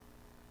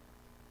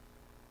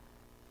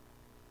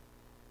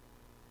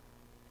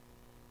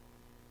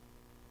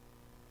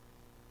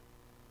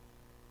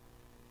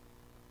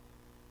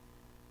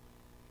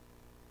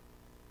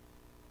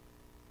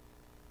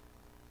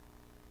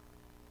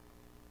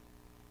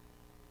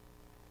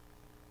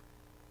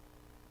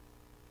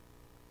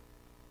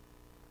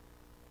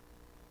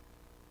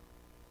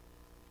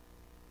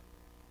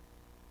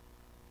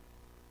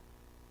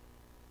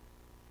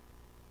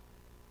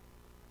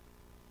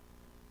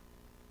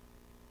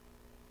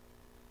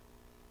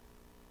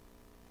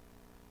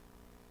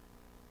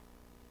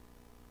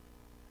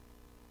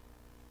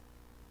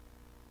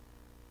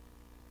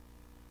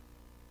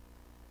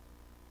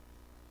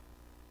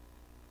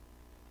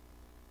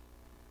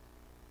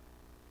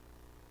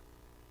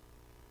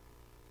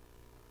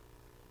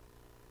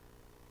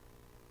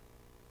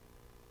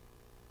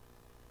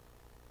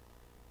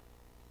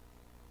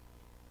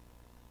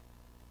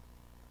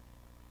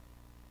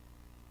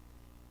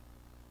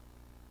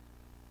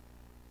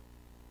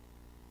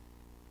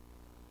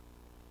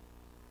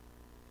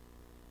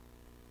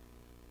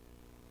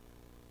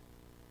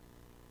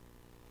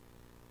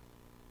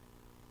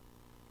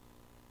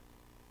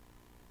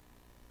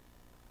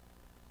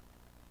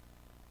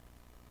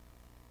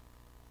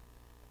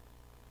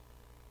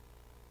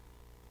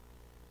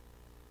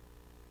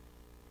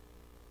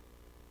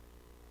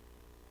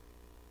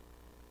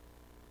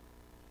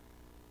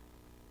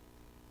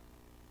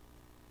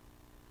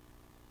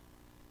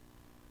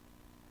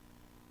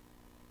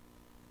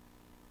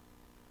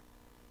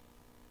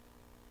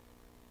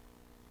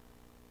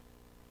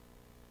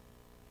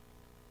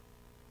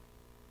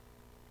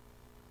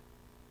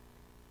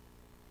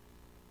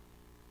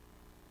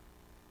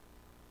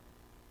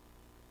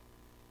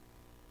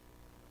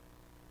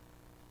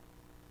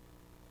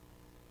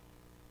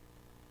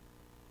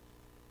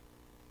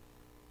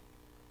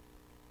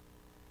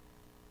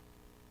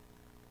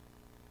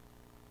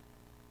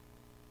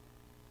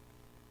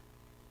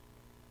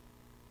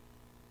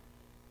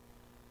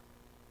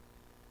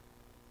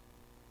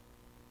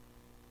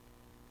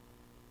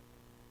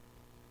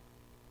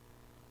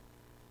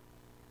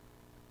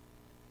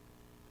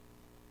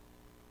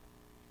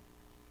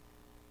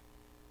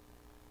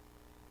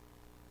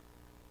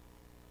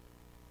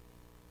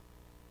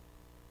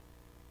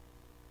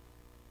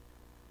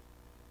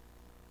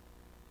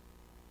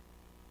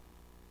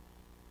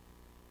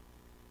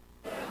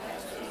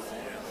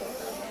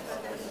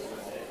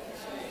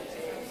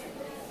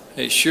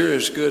It sure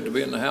is good to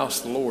be in the house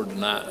of the Lord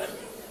tonight.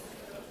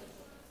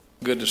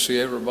 Good to see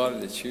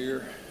everybody that's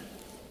here.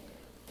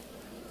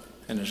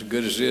 And as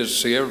good as it is to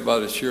see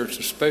everybody that's here, it's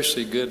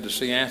especially good to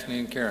see Anthony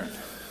and Karen.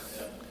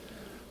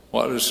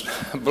 What has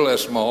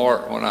blessed my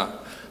heart when I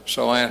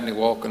saw Anthony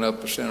walking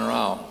up the center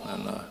aisle.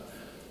 And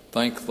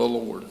thank the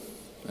Lord.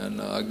 And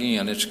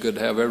again, it's good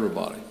to have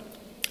everybody.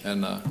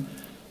 And I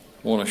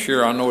want to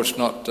share, I know it's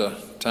not the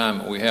time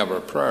that we have our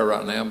prayer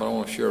right now, but I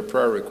want to share a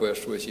prayer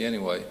request with you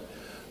anyway.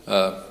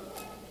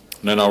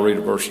 And then I'll read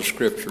a verse of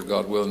Scripture,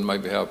 God willing,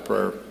 maybe have a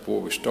prayer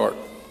before we start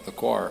the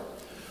choir.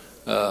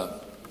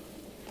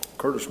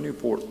 Curtis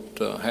Newport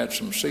had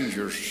some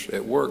seizures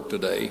at work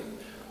today,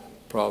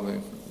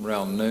 probably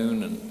around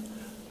noon,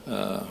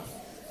 and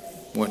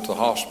went to the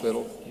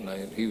hospital.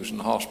 And he was in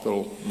the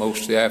hospital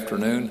most of the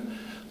afternoon.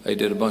 They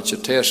did a bunch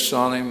of tests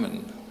on him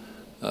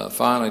and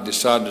finally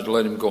decided to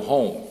let him go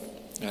home.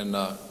 And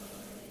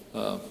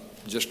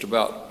just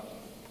about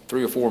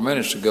 3 or 4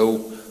 minutes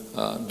ago,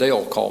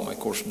 Dale called me. Of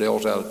course,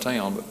 Dale's out of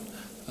town,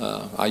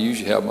 but I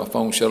usually have my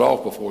phone shut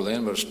off before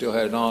then, but I still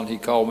had it on. He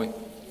called me,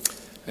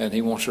 and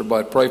he wants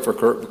everybody to pray for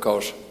Kurt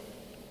because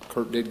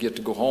Kurt did get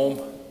to go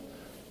home.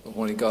 But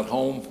when he got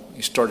home,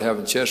 he started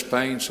having chest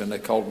pains, and they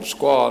called the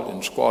squad, and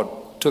the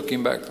squad took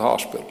him back to the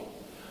hospital.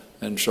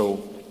 And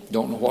so,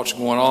 don't know what's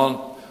going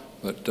on,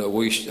 but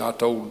I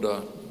told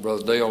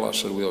Brother Dale, I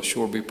said, we'll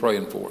sure be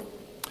praying for him.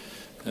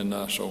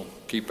 And so,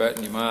 keep that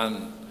in your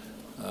mind.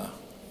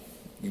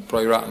 You can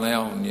pray right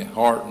now in your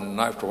heart, and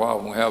after a while,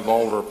 when we have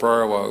altar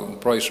prayer, we can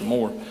pray some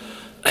more.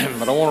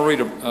 But I want to read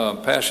a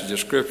passage of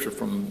Scripture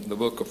from the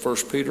book of 1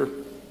 Peter.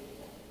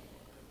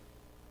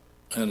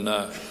 And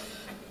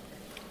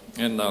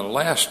in the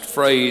last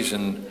phrase,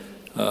 and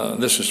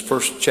this is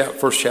first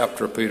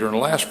chapter of Peter, and the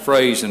last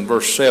phrase in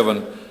verse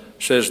 7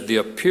 says, the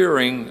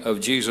appearing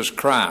of Jesus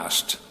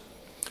Christ.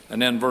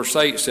 And then verse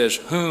 8 says,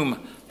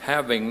 whom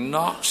having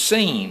not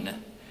seen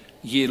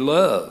ye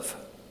love,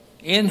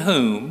 in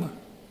whom,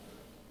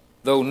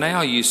 though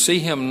now you see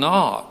him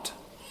not,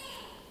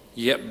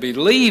 yet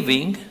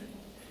believing,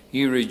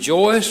 you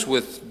rejoice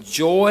with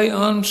joy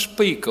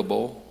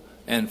unspeakable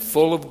and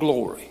full of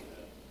glory.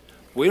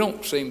 We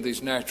don't see him with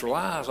these natural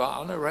eyes.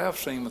 I never have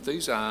seen him with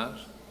these eyes.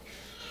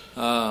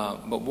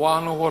 But boy,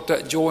 I know what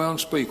that joy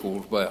unspeakable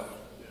is about.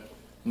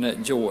 And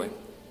that joy. It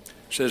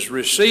says,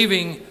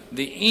 receiving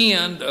the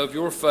end of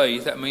your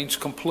faith, that means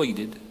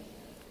completed,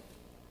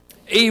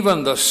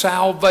 even the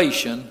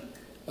salvation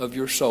of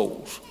your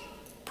souls.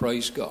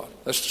 Praise God.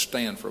 Let's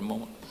stand for a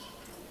moment.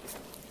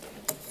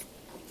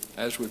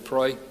 As we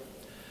pray,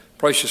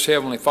 precious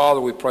Heavenly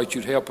Father, we pray that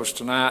you'd help us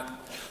tonight.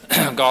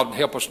 God,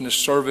 help us in this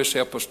service.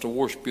 Help us to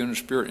worship you in the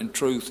Spirit and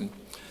truth.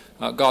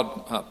 And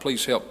God,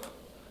 please help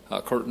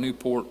Kurt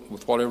Newport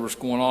with whatever's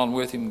going on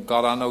with him.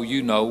 God, I know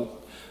you know,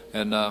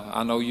 and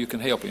I know you can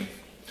help him.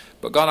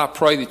 But God, I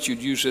pray that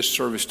you'd use this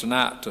service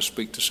tonight to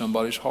speak to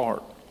somebody's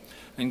heart.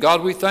 And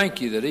God, we thank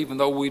you that even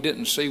though we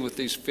didn't see with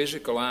these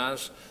physical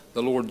eyes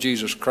the Lord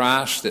Jesus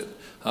Christ, that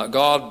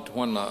God,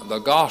 when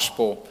the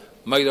gospel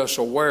made us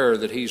aware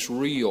that he's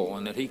real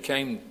and that he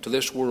came to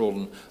this world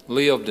and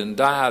lived and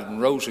died and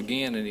rose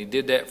again, and he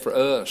did that for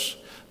us,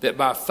 that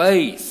by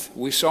faith,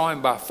 we saw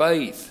him by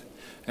faith,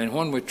 and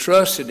when we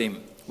trusted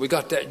him, we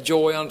got that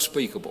joy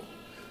unspeakable.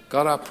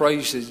 God, I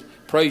praise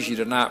you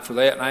tonight for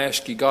that, and I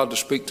ask you, God, to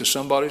speak to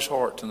somebody's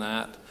heart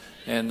tonight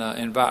and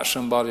invite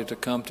somebody to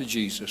come to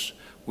Jesus.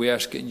 We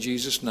ask it in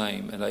Jesus'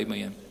 name, and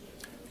amen.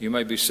 You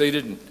may be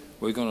seated, and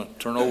we're going to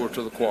turn over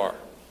to the choir.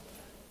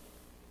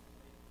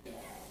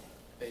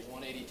 Page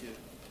 182.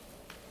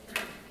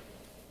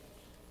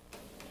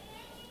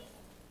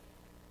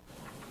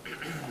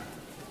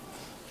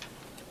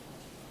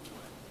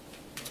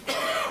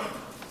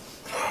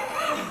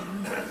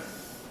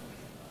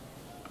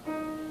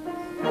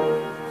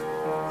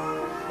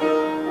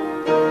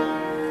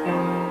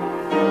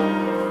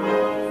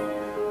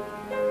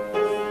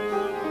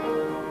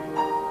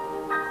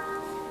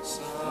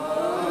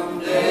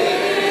 Someday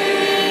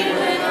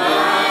when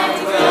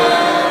I'm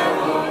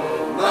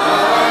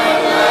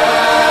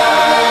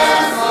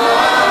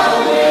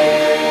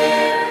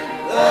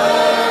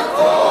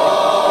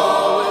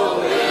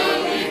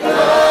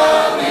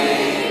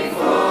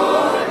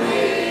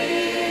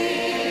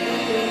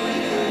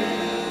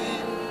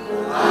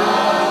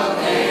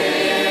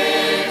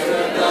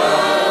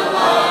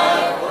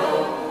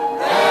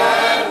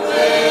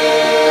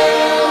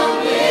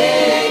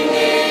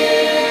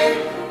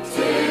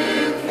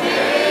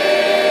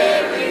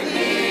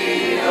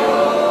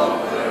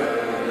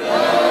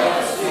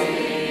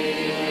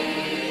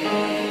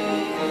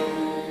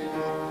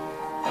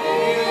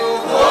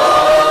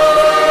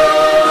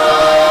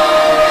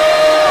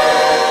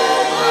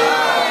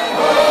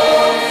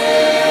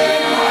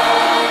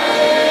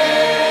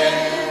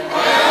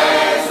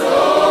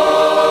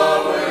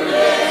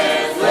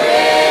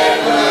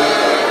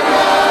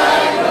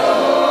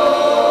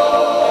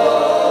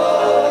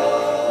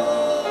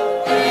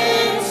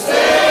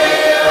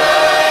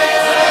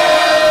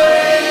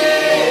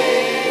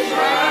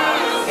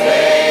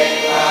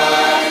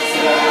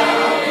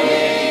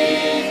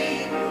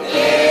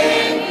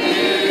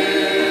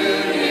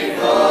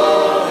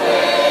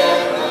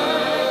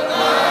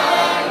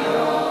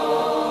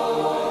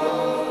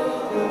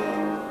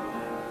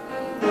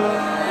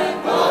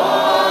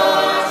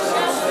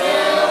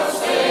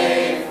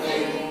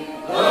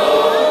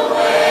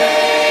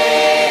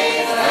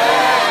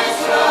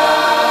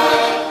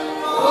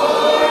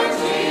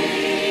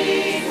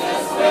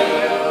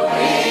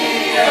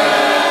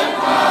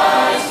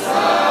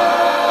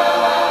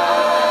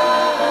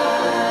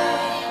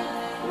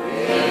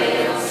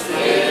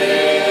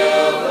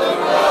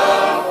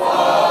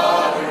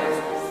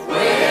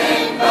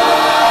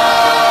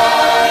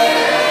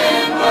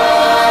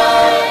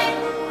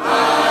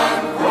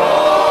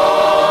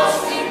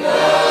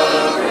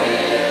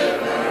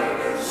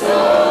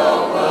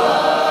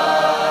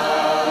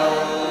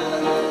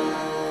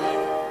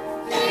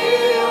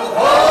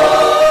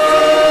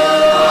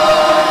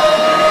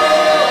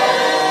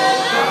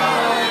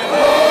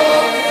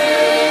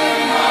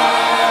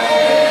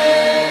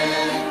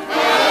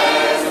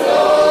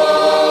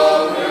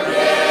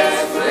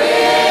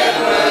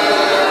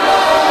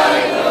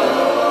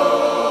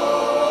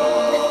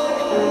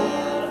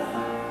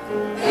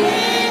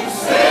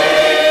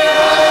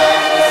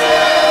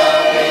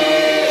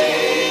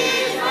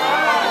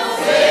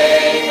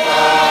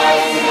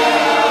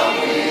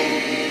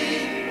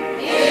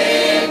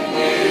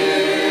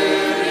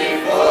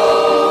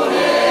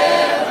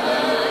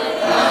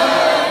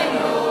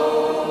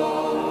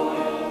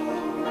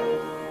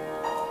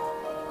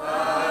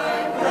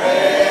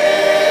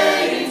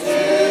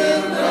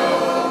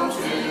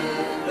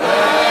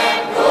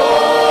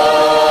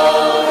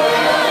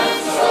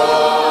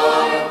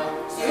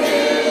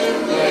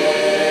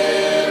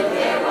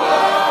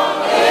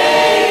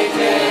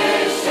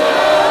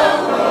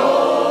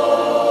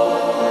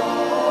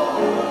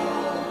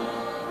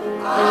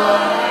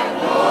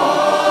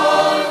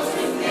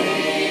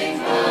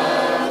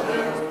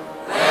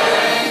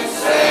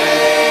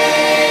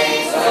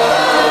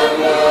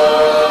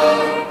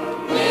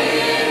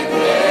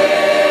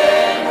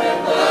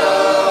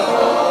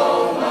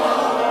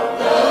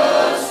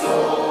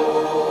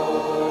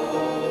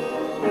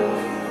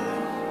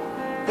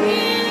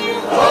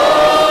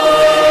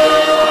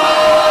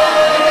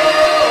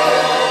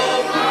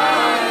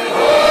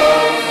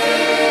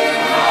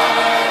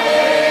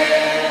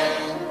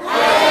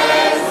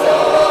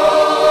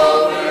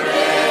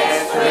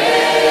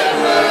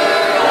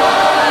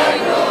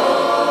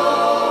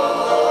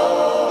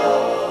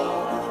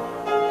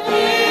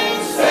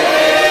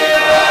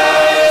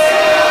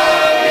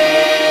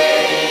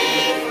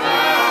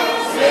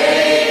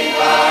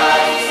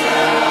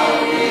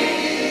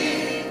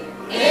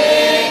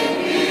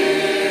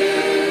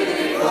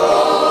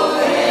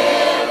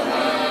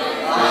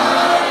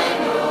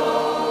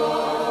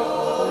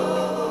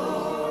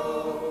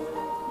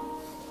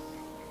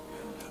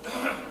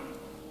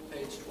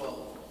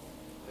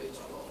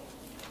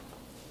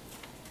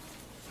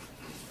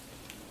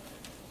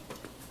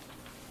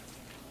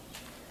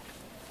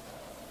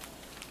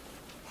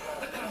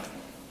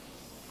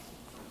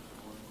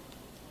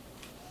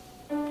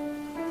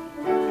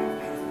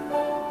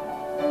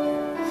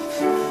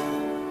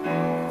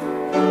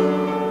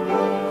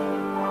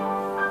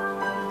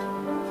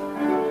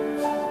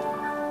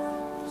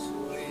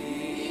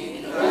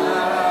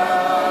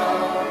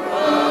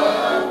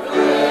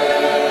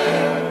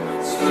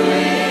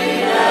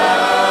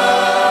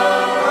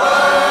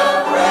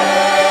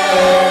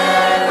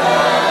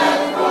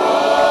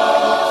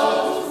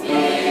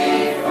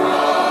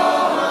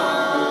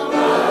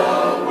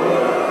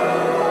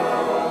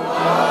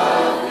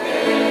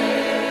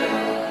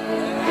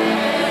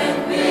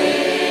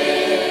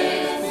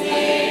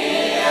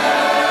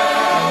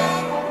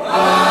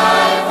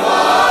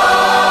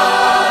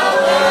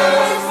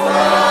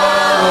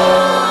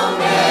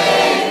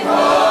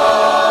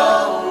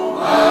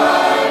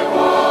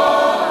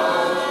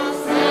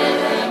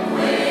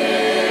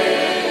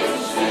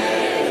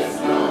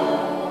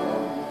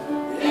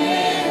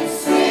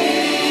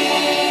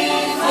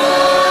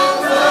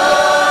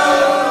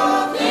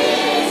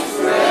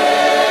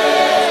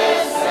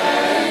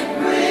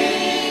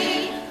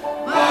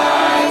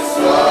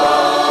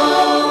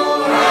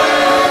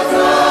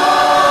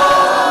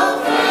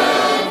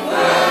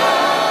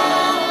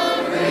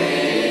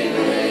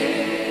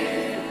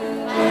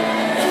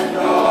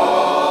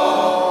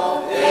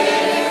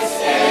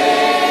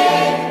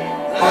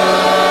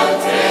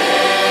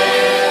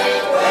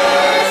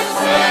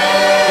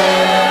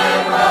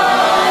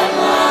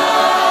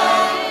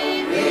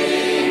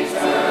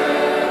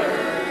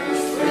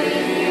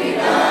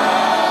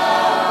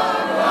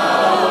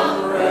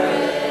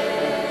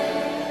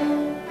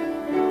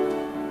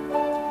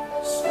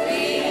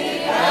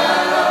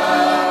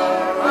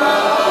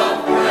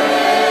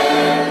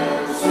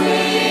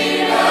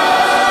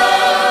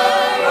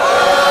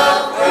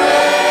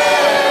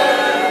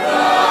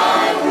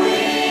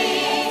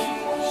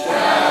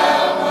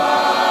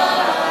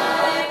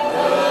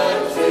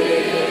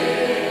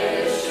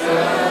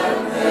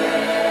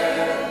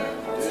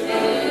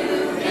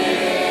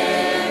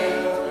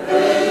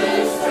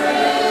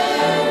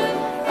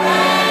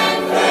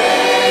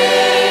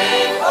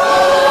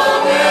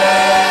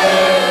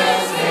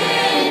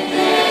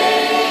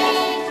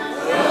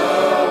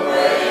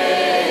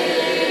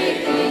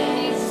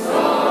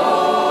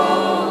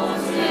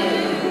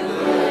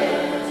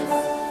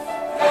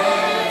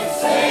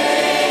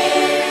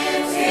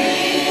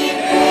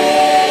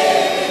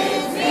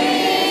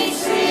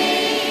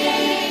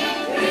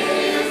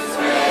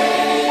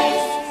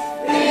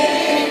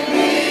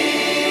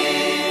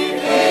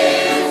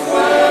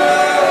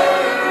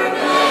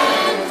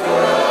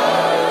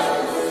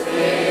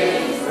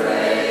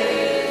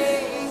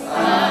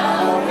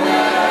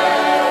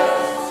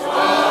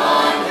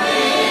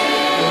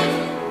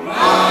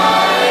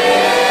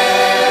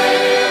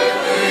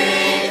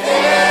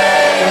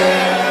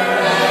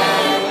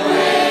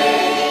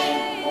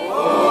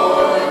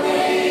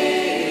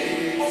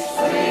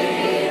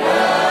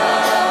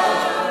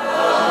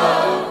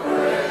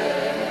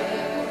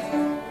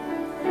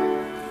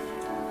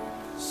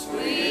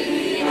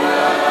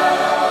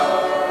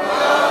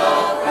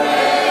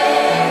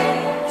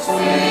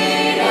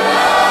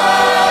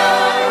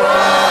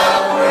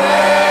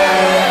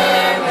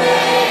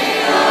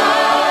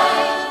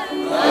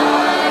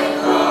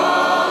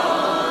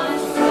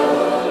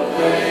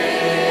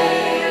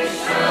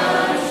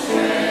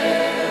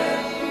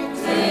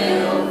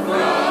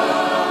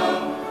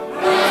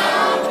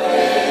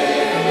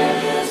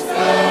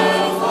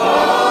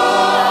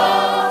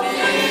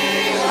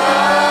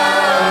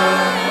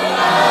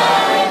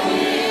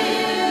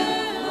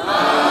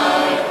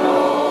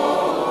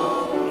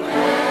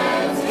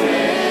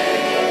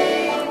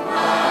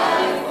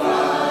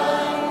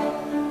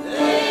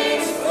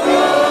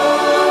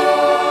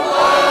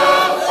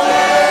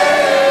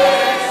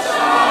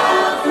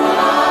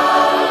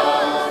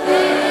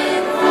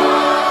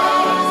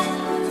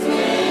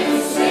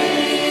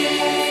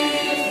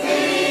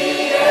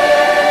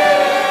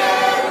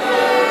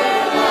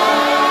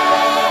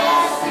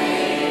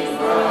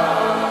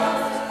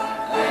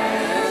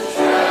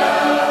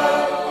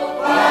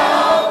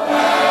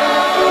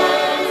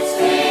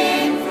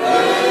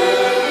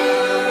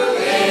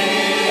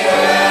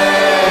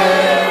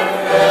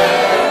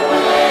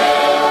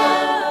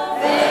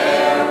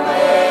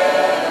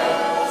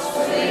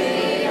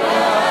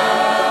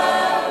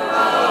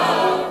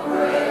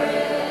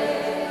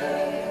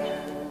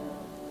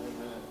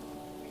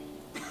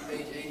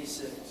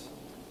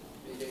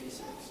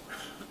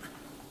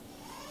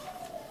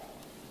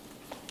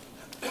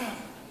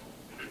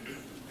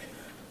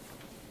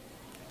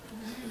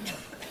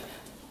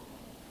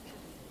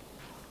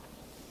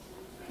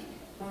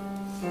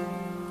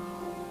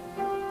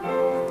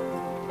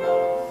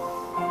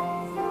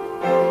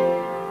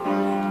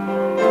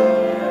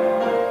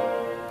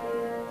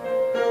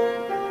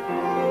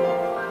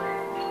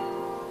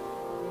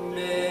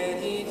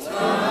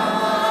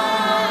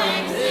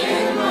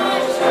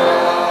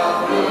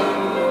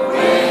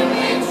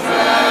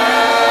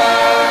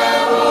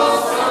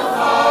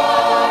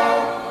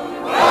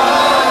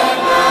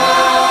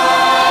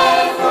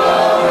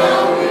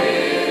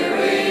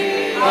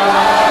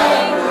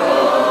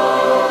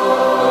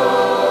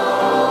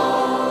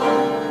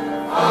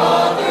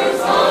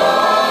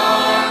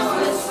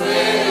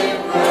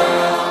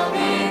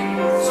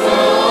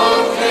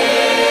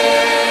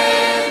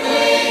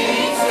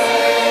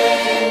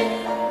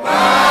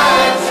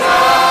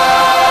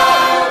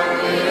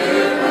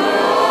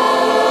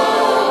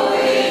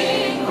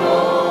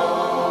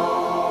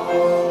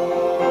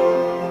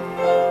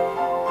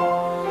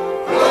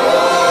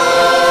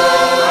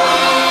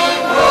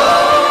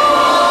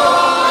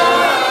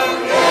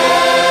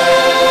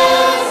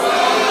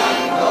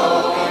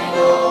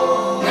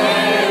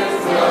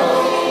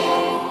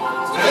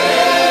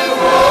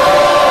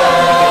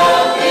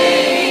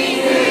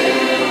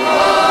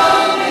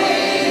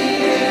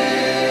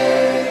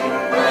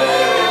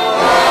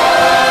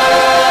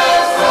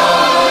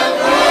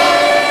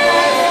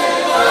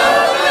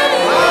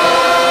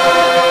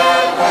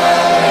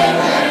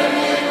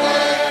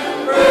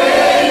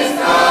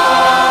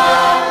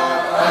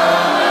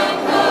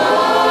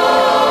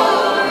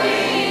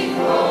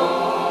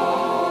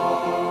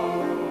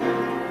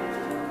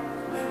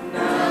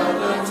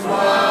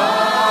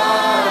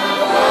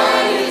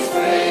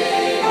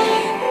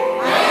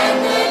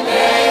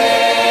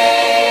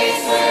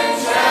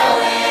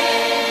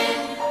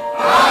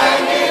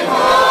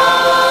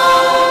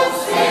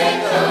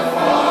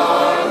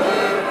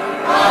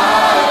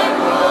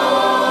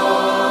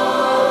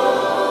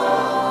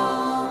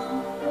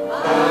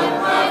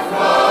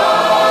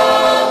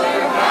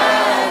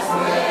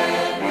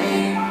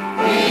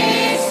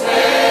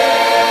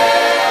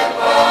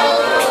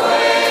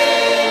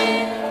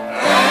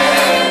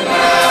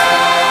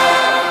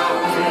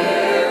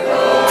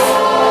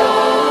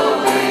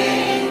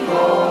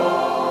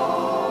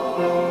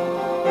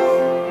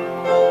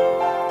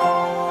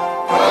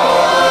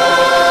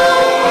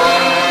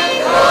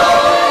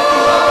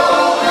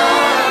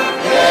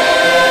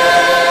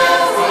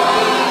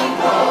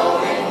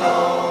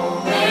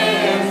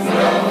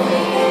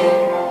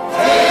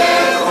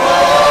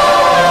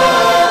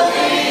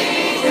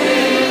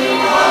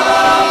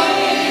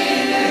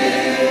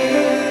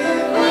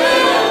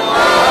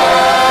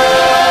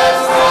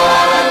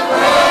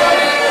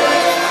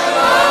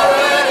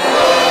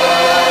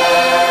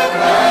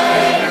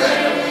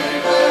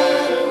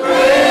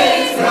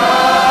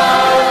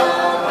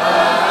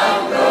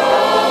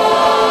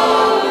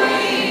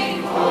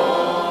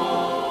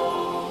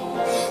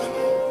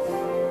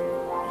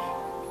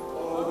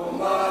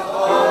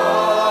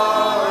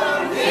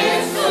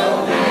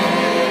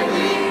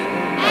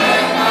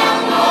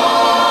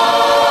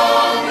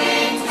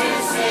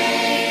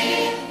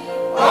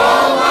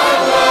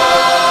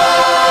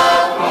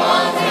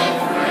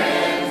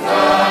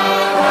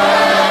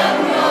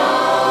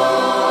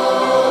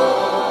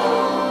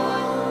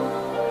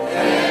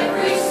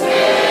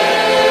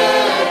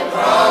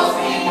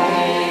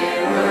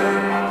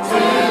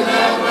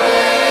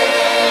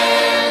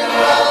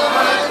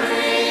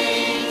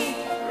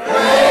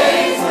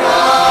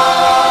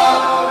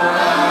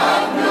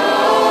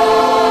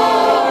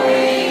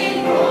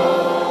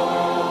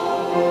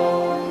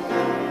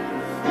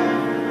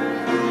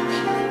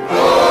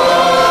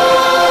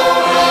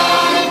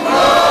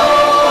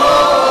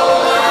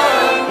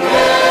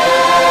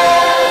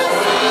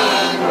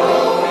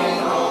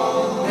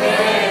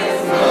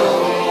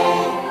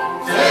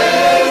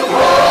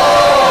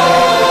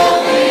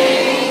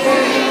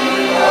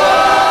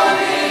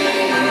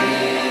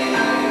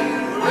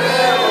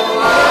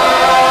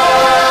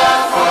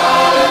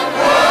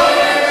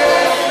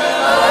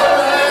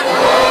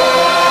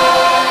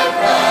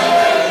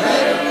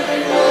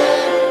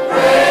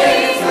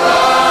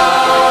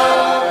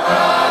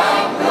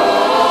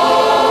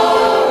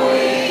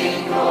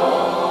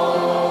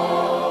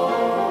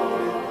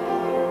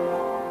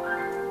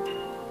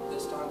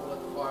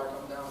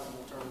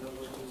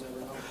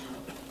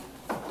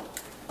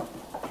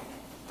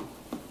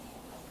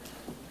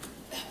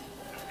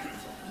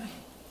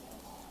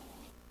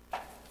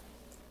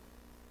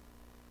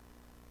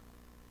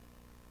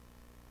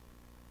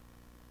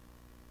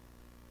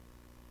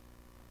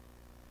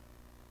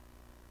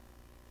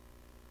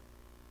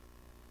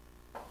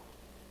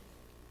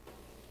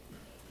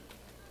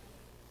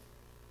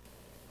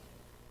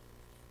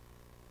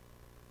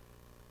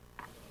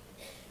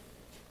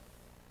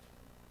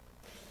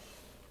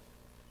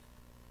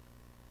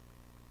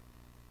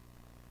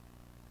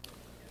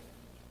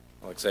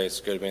Like I say, it's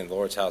good to be in the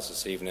Lord's house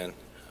this evening.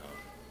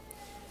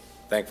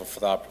 Thankful for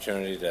the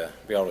opportunity to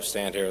be able to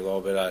stand here a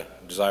little bit. I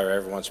desire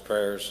everyone's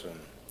prayers.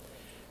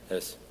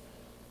 And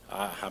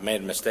I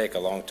made a mistake a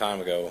long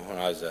time ago when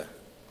I was a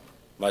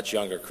much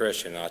younger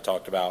Christian. I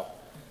talked about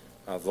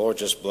the Lord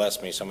just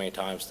blessed me so many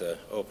times to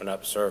open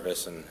up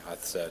service, and I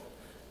said,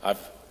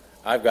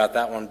 I've got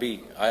that one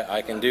beat.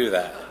 I can do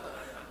that,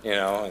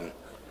 And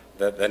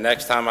the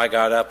next time I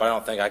got up, I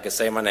don't think I could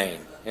say my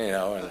name,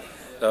 And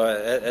so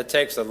it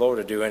takes the Lord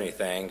to do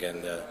anything,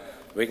 and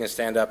we can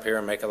stand up here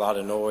and make a lot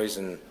of noise,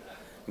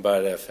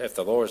 but if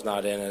the Lord's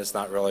not in it, it's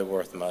not really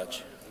worth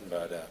much.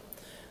 But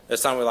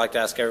this time we'd like to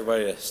ask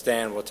everybody to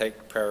stand. We'll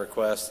take prayer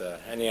requests.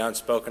 Any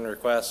unspoken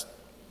requests?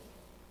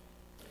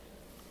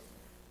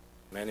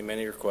 Many,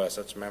 many requests.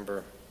 Let's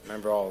remember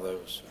all of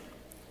those.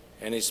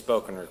 Any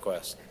spoken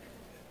requests?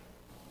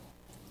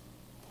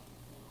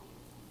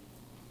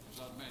 As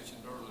I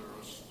mentioned earlier,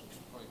 let's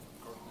pray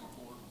for Kurt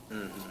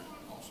Newport.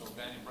 Also,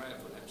 Danny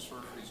Bradford had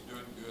surgery. He's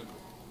doing good,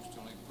 but we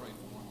still need to pray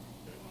for him.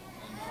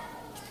 And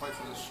let's pray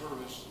for this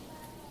service.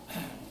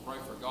 Pray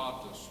for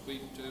God to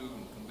speak to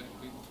and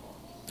convict people's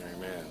hearts.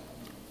 Amen.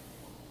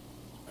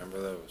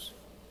 Remember those.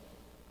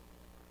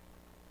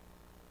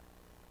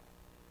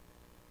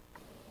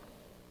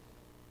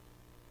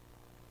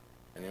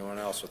 Anyone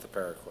else with a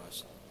prayer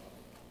request?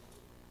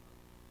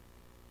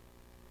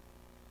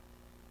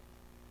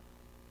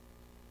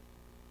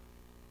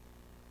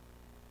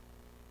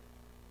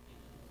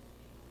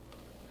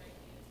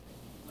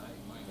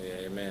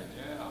 Amen.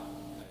 Yeah.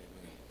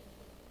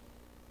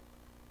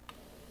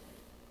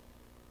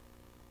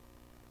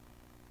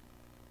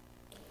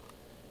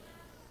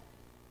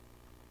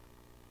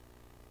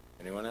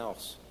 Anyone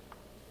else?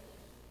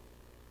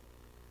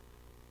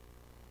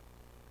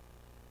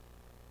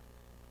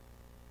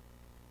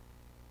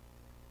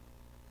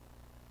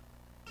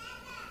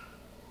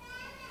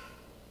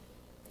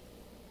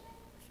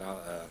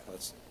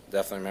 Let's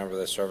definitely remember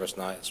this service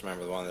night. Let's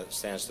remember the one that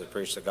stands to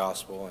preach the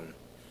gospel, and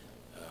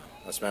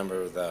let's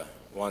remember the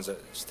ones that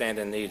stand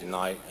in need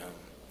tonight.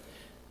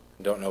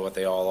 Don't know what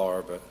they all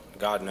are, but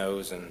God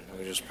knows, and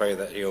we just pray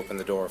that He open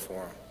the door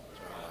for them.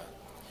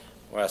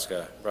 We'll ask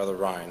Brother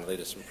Ryan to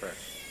lead us in prayer.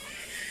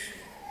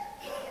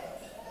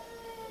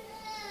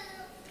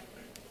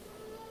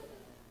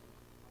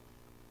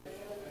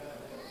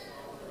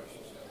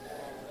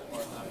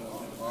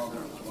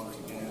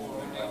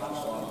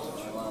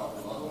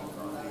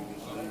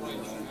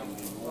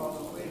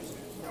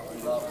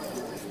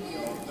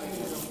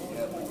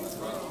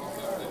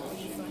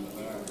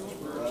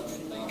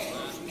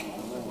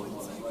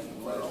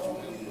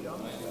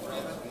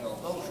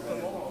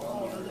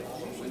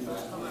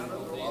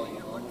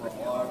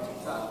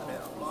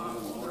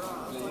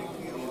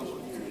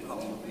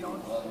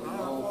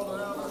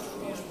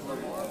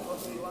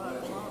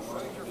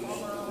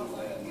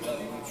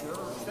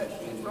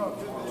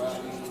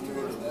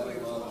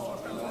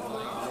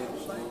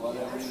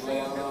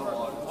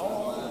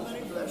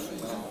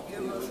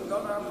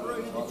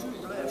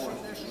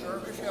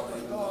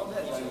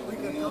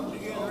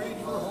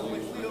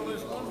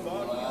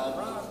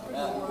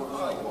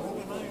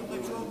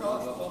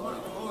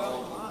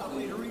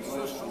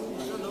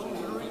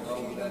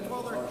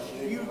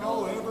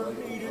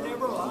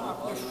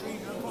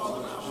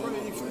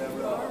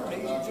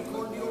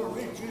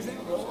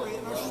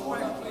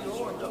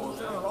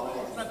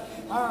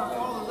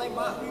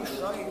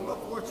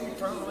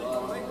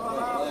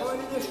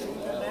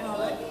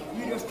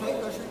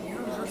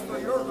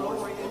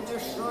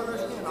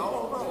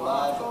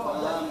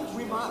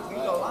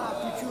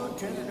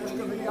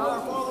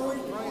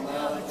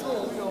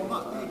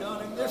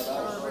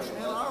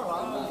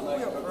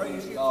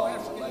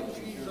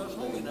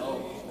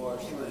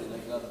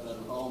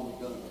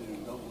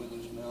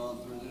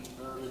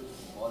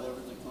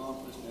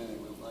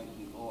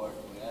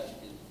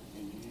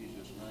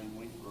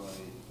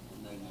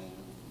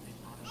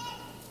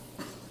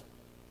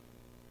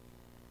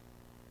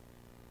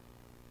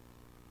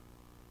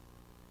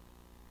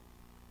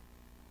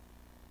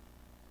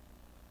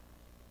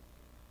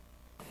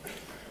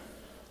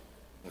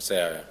 Say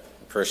I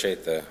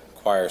appreciate the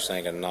choir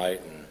singing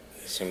tonight, and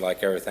it seemed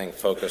like everything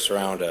focused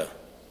around a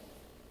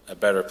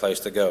better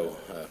place to go,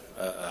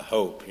 a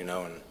hope, and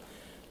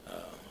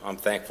I'm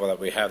thankful that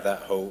we have that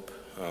hope.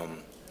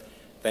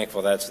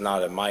 Thankful that's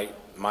not a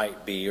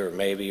might be or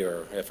maybe,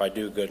 or if I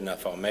do good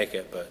enough I'll make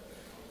it, but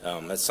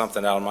it's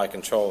something out of my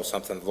control,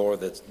 something the Lord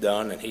that's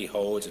done and He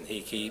holds and He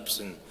keeps,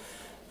 and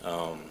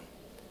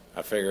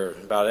I figure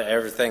about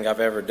everything I've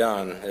ever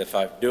done, if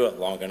I do it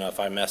long enough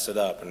I mess it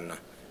up, and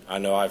I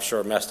know I've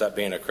sure messed up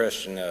being a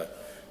Christian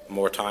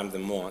more time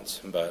than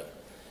once, but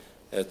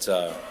it's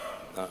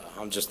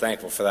I'm just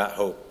thankful for that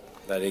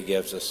hope that He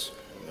gives us.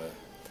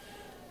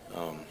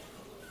 But,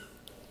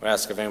 we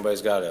ask if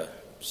anybody's got a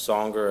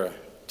song or a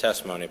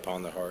testimony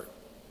upon their heart.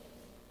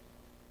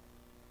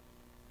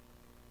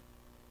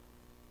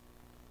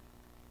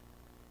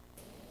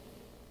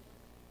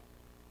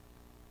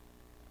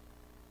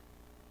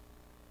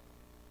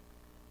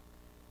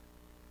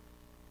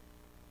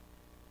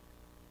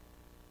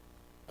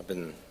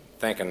 been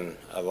thinking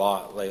a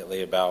lot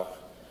lately about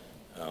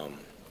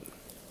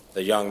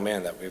the young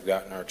men that we've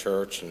got in our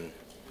church, and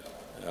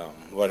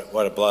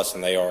what a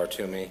blessing they are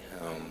to me.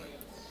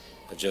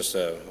 Just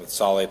with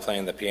Solly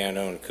playing the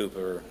piano and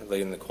Cooper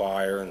leading the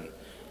choir, and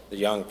the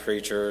young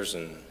preachers,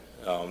 and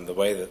the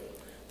way that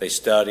they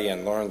study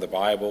and learn the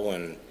Bible,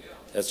 and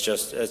it's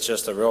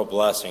just a real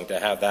blessing to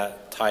have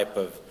that type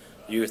of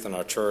youth in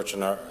our church,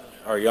 and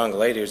our young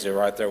ladies are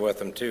right there with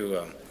them too.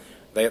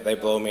 They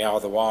blow me out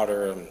of the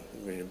water, and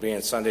being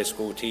Sunday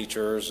school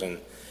teachers, and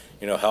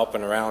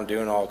helping around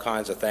doing all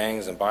kinds of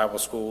things in Bible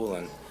school,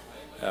 and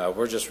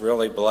we're just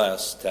really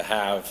blessed to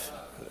have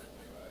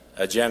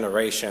a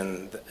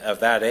generation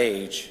of that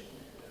age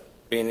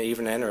being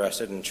even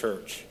interested in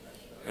church.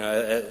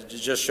 It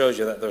just shows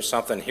you that there's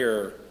something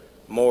here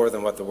more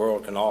than what the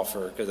world can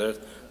offer, because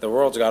the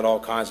world's got all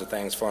kinds of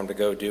things for them to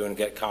go do and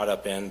get caught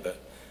up in, but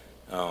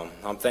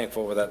I'm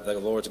thankful that the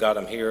Lord's got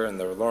them here, and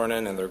they're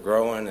learning and they're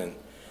growing, and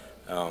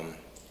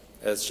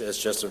it's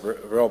just a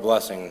real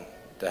blessing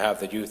to have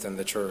the youth in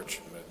the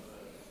church.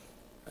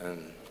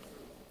 And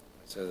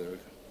so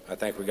I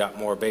think we got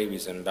more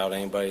babies than about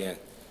anybody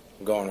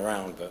going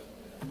around, but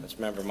let's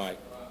remember Mike.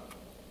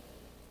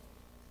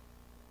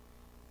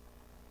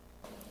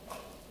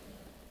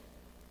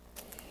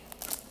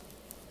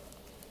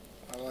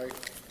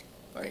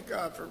 Thank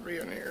God for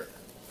being here.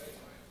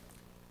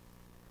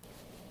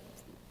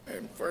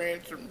 And for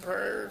answering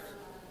prayers.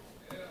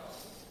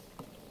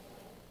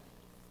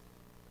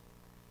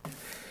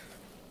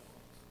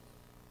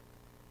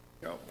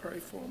 Y'all pray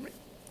for me.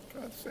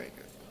 Try to sing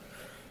it.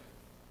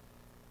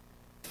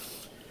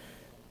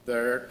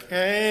 There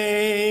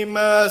came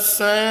a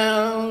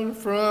sound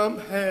from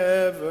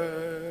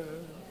heaven,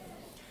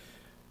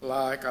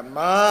 like a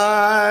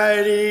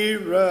mighty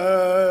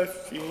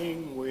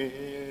rushing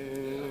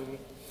wind.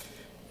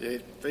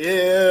 It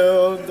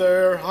filled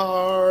their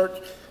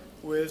hearts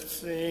with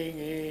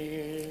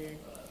singing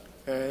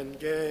and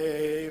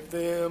gave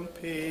them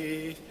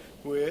peace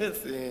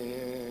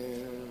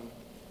within.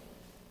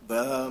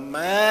 The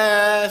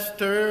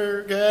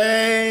Master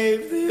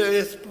gave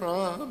this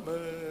promise: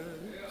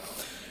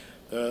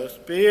 the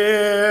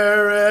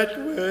Spirit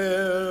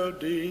will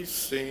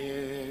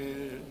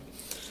descend,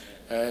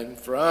 and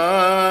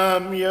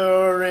from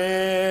your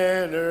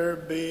inner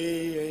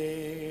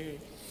being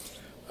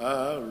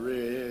a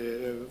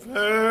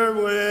river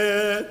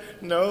with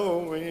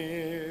no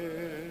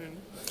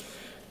end.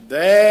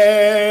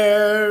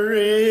 There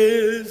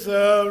is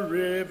a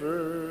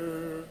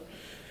river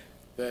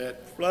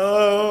that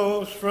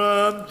flows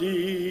from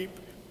deep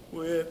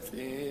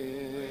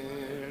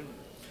within.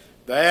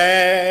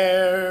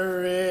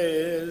 There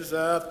is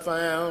a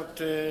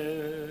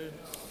fountain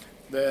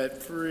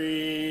that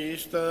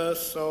frees the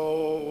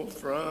soul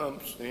from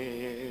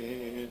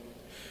sin.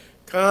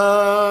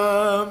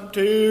 Come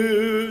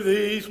to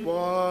these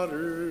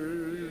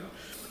waters,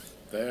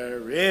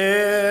 there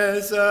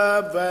is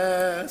a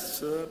vast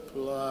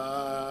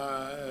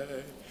supply.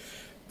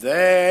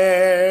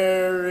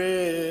 There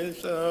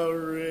is a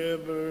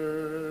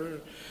river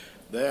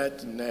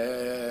that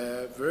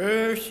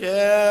never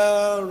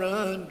shall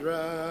run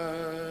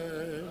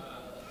dry.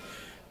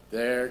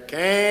 There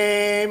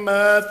came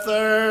a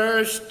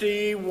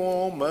thirsty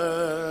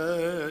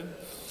woman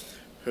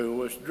who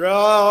was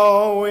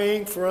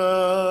drawing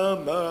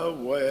from a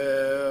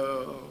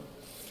well.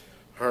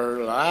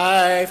 Her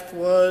life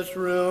was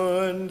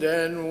ruined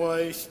and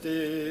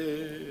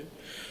wasted.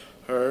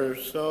 Her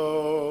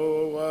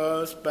soul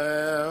was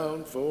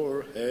bound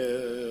for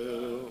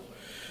hell.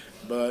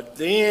 But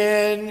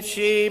then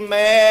she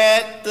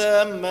met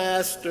the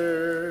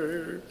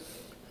Master,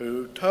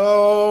 who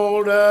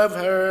told of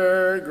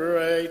her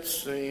great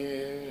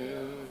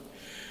sin.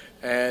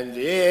 And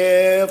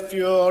if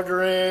you'll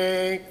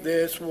drink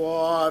this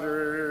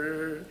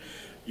water,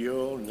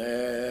 you'll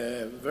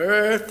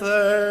never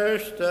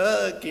thirst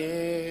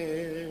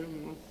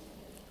again.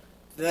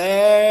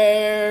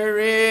 There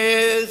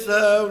is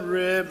a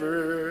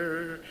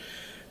river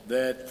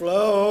that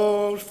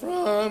flows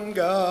from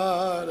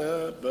God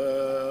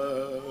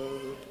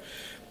above.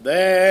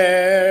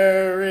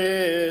 There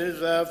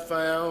is a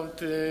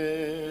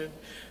fountain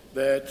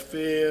that's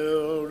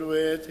filled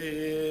with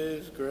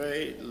His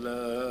great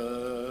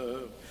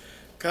love.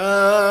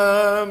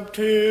 Come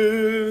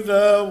to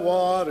the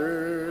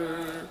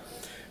water,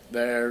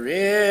 there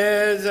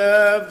is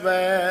a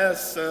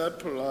vast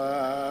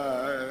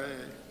supply.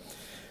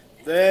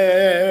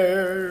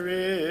 There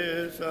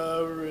is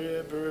a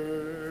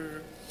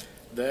river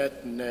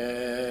that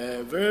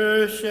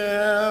never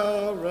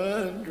shall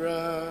run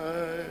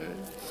dry.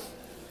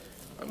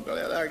 I'm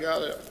glad I got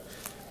to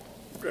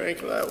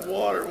drink of that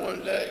water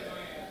one day.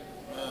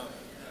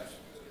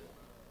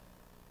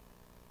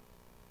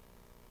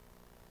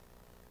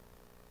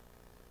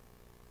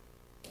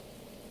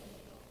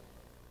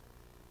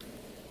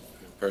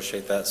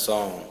 Appreciate that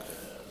song.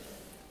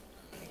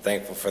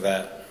 Thankful for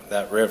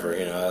that river.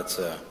 That's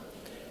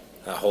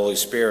that Holy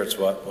Spirit's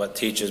what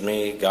teaches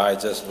me,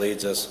 guides us,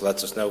 leads us,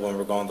 lets us know when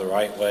we're going the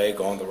right way,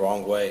 going the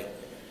wrong way.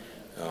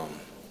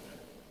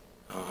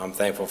 I'm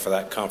thankful for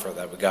that comfort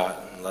that we got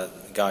and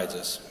that guides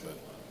us.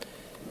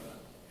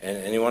 And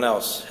anyone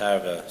else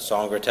have a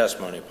song or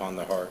testimony upon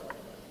their heart?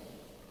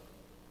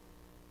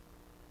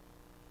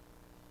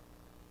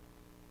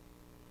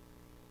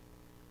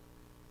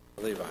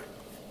 Levi.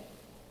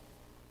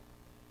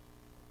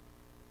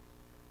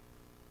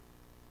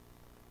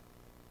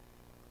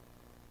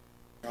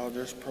 I'll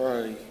just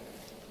pray.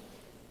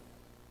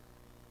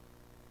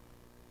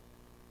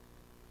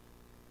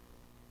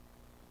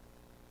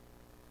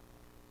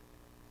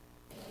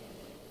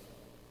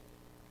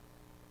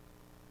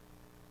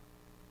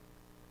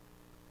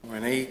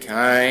 When he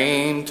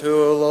came to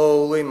a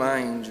lowly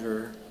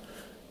manger,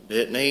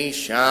 didn't he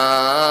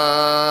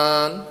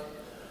shine?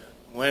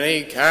 When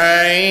he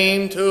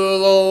came to a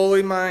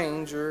lowly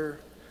manger,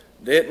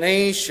 didn't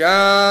he shine?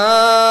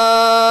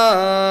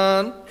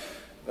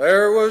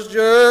 There was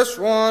just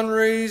one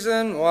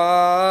reason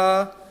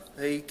why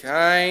he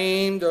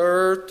came to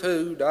earth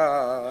to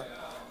die.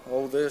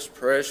 Oh, this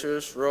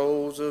precious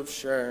rose of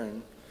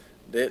Sharon,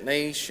 didn't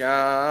he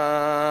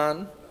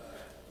shine?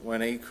 When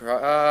he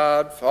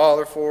cried,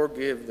 Father,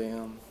 forgive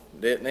them,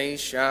 didn't he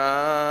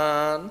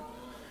shine?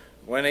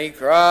 When he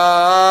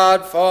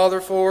cried, Father,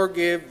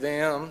 forgive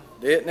them,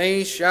 didn't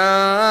he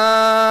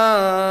shine?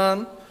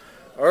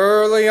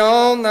 Early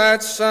on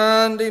that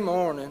Sunday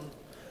morning,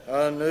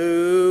 a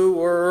new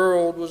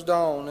world was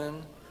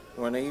dawning.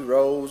 When he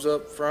rose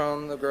up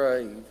from the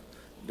grave,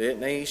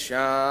 didn't he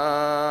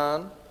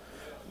shine?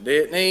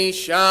 Didn't he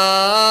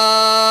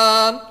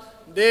shine?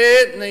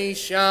 Didn't he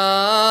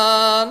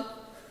shine?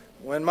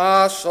 When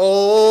my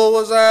soul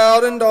was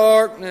out in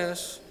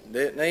darkness,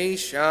 didn't he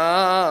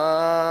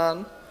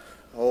shine?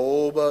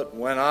 Oh, but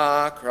when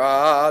I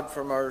cried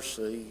for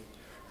mercy,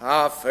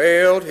 I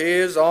felt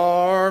his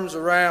arms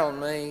around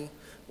me.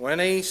 When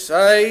he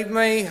saved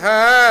me,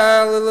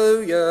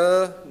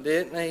 hallelujah,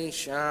 didn't he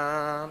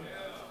shine?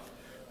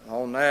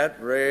 On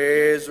that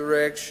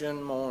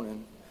resurrection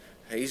morning,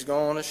 he's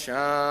gonna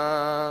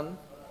shine.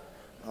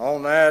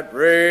 On that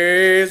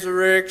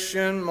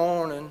resurrection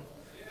morning,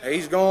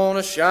 he's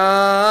gonna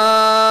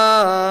shine.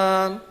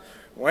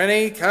 When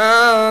he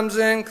comes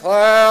in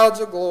clouds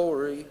of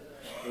glory,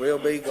 we'll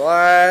be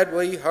glad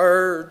we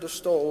heard the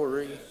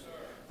story.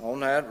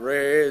 On that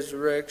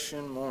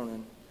resurrection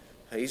morning,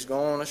 he's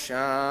gonna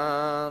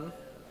shine.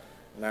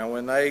 Now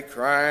when they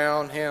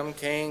crown him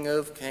King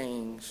of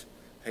Kings,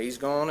 he's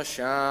gonna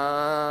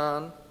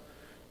shine.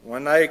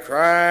 When they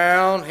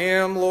crown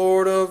him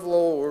Lord of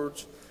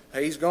Lords,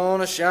 he's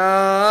gonna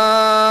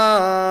shine.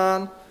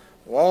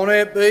 Won't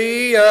it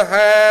be a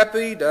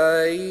happy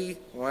day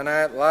when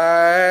at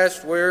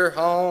last we're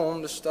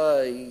home to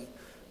stay?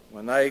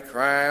 When they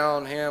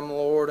crown him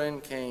Lord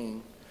and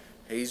King,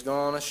 he's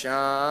gonna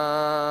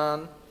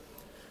shine.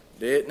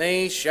 Didn't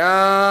he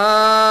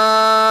shine?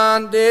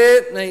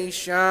 Didn't he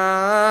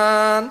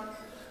shine?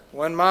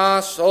 When my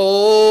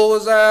soul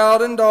was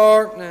out in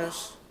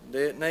darkness,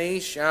 didn't he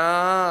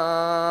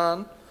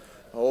shine?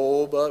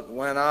 Oh, but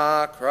when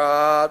I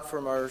cried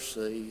for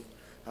mercy,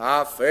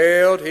 I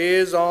felt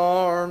his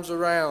arms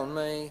around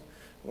me.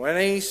 When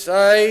he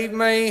saved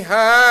me,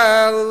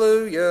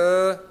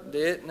 hallelujah,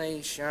 didn't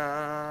he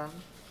shine?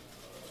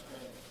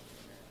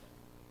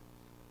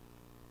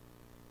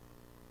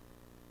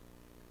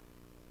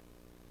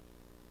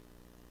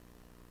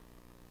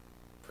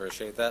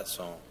 Appreciate that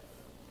song.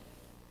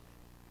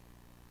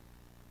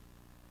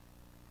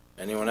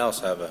 Anyone else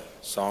have a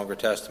song or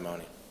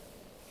testimony?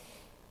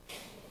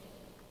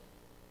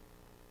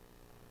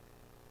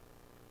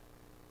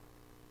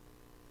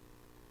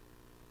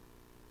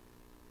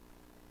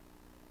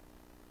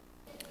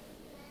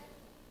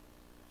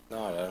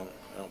 No,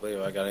 I don't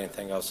believe I got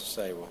anything else to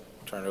say. We'll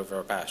turn it over to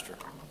our pastor.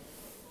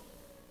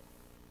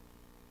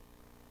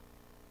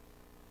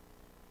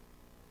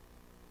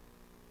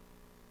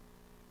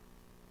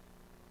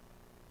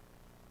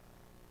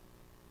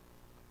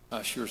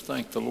 I sure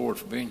thank the Lord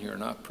for being here,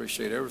 and I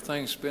appreciate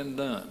everything that's been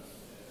done.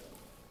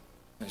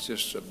 It's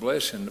just a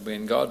blessing to be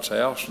in God's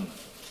house and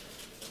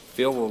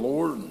feel the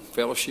Lord and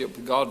fellowship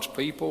with God's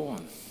people.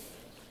 And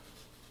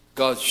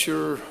God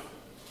sure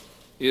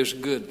is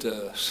good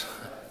to us.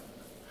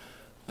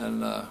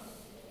 And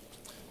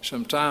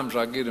sometimes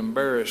I get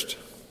embarrassed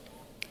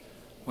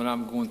when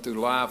I'm going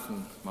through life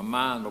and my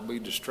mind will be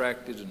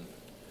distracted and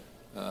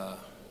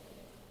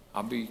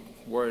I'll be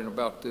worrying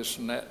about this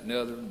and that and the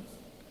other. And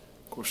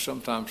of course,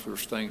 sometimes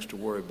there's things to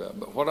worry about.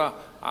 But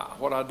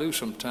what I do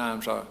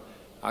sometimes,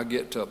 I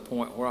get to a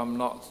point where I'm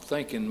not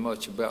thinking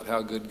much about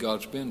how good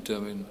God's been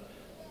to me,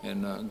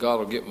 and God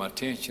will get my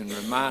attention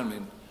and remind me,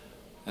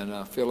 and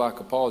I feel like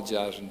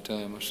apologizing to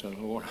Him. I said,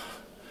 Lord,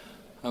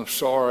 I'm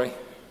sorry.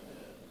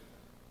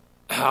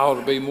 I ought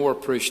to be more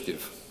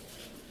appreciative.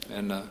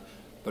 And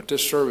but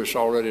this service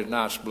already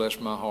tonight's blessed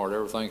my heart.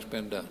 Everything's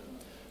been done.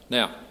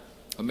 Now,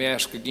 let me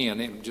ask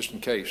again, just in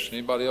case.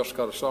 Anybody else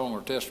got a song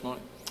or testimony?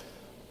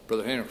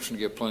 Brother Henderson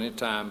will give plenty of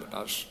time, but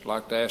I'd just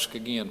like to ask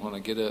again when I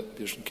get up,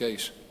 just in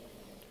case.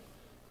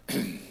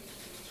 You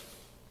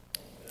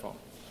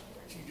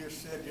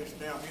just said just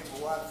now, me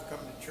and my wife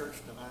coming to church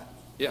tonight.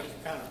 Yeah.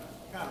 It's kind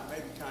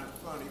of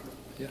funny, but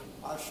Yeah.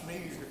 I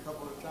sneezed a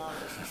couple of times,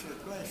 and she said,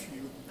 "Bless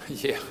you."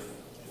 Yeah.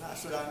 And I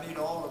said, "I need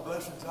all the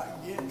blessings I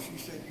can get." And she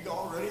said, "You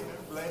already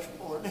been blessed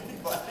more than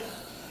anybody."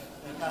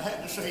 And I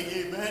had to say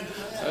amen to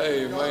that.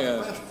 Amen.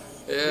 God blessed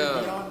me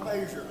Yeah. beyond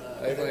measure.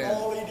 Amen. And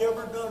all he'd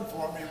ever done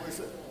for me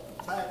was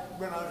back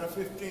when I was a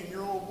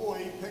 15-year-old boy,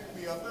 he picked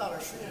me up out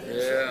of sin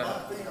and set my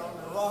feet on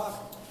the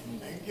rock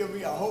and give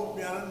me a hope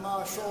down in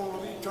my soul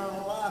of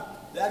eternal life.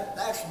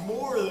 That's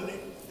more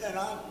than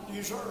I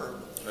deserve.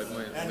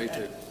 Amen. Me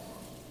too.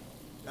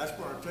 That's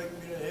going to take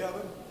me to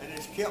heaven, and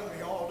it's kept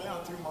me all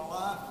down through my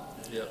life.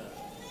 Yeah.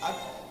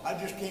 I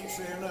just can't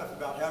say enough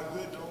about how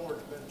good the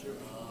Lord's been to me.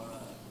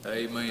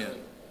 Amen.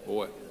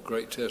 Boy,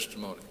 great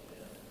testimony.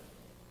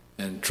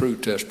 And true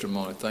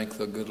testimony. Thank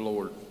the good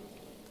Lord.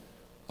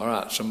 All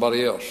right,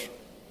 somebody else.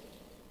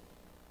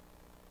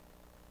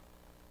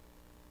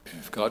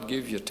 If God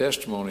gives you a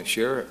testimony,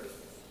 share it.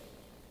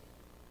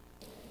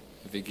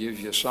 If he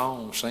gives you a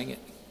song, sing it.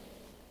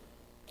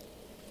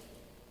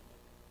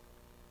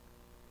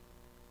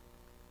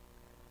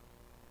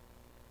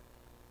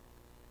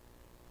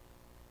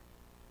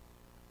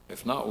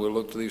 If not, we'll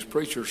look to these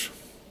preachers.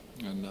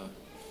 And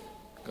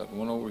got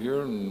one over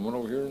here and one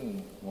over here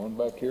and one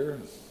back here.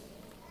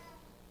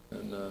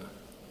 And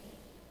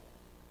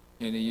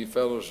any of you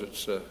fellows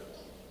that's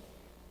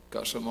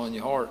got something on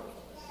your heart,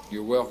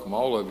 you're welcome.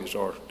 All of you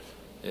are.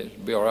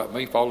 It'd be all right with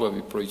me if all of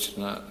you preach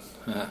tonight.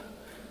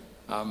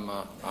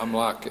 I'm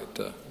like it.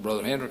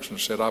 Brother Hendrickson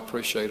said, I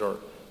appreciate our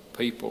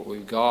people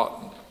we've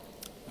got.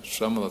 And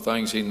some of the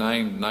things he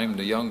named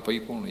the young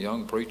people and the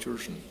young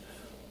preachers. And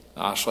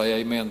I say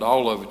amen to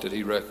all of it that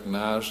he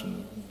recognized,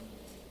 and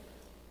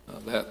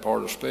that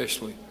part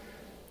especially.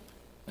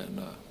 And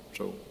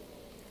so,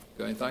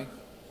 got anything?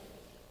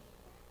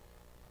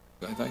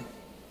 Got anything?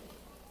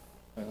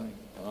 Anything?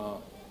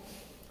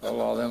 A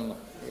lot of them.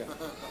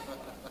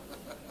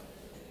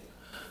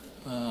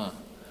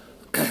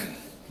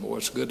 Boy,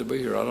 it's good to be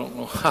here. I don't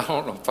know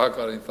if I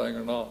got anything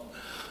or not.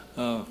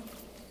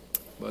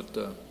 But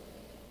all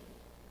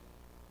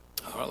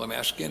right, let me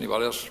ask you,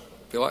 anybody else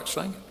feel like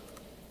singing?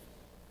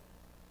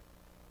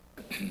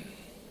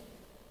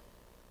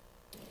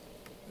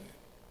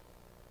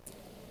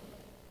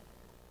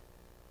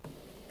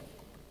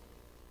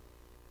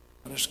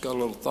 I just got a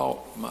little thought.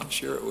 I might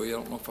share it with you.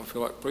 I don't know if I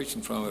feel like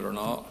preaching from it or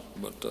not,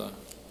 but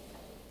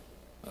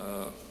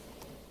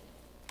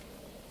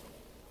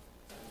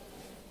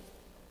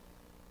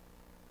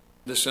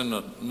this in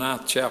the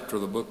 9th chapter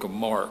of the book of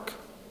Mark,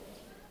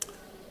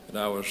 and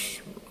I was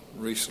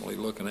recently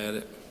looking at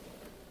it.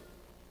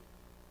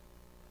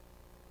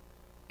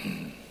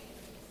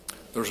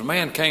 There's a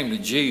man came to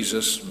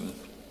Jesus, and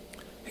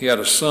he had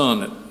a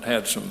son that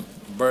had some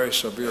very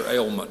severe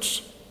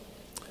ailments.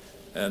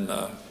 And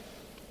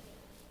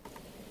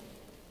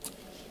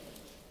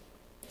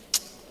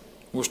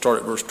we'll start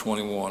at verse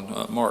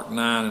 21, Mark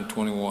 9 and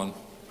 21.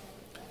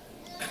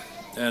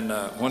 And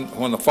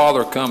when the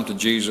father come to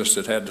Jesus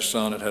that had the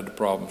son that had the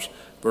problems,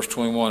 verse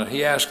 21, and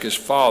he asked his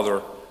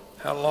father,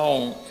 how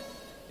long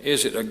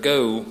is it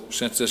ago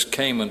since this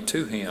came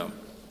unto him?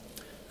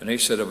 And he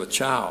said, of a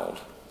child.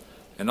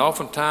 And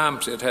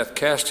oftentimes it hath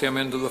cast him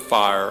into the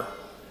fire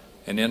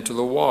and into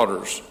the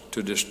waters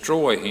to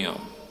destroy him.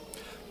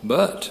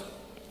 But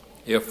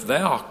if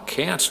thou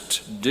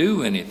canst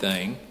do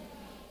anything,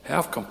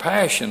 have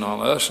compassion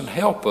on us and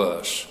help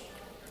us.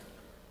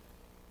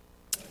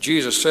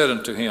 Jesus said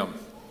unto him,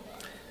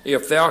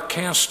 if thou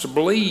canst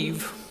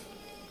believe,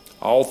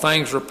 all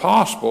things are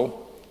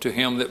possible to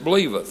him that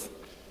believeth.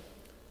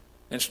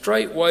 And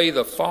straightway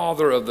the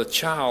father of the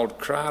child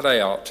cried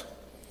out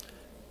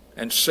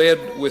and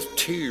said with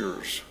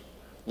tears,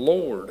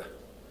 Lord,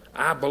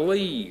 I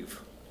believe,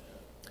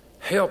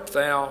 help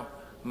thou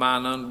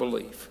mine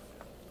unbelief.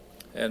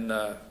 And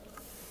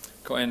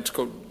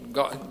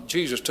God,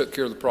 Jesus took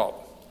care of the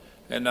problem.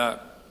 And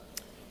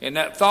in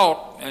that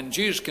thought, and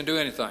Jesus can do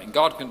anything.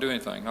 God can do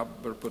anything. I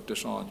better put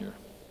this on. You're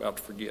about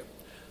to forget.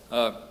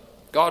 God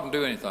can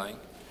do anything.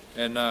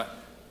 And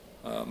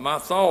my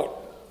thought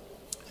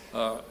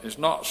is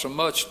not so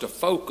much to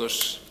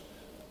focus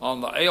on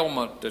the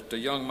ailment that the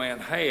young man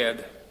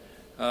had,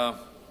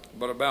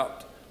 but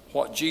about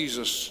what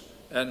Jesus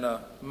and the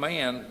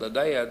man, the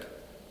dad,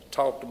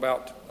 talked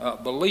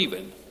about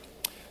believing.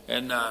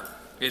 And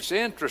it's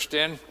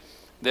interesting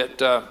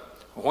that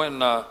when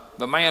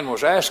the man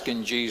was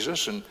asking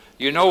Jesus, and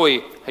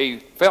he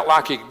felt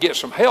like he could get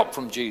some help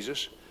from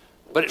Jesus,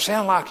 but it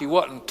sounded like he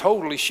wasn't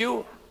totally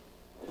sure.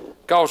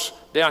 Because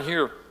down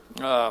here,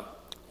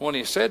 when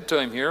he said to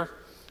him here,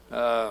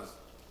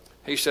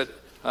 he said,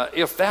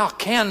 if thou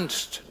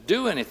canst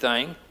do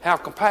anything,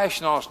 have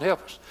compassion on us and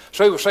help us.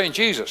 So he was saying,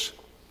 Jesus,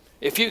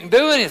 if you can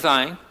do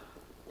anything,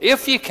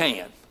 if you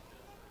can,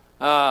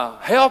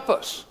 help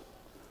us.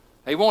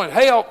 He wanted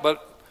help,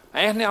 but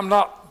Anthony, I'm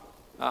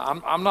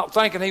not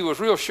thinking he was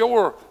real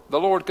sure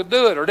the Lord could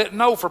do it, or didn't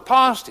know for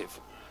positive.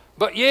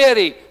 But yet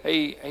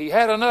he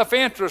had enough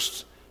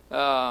interest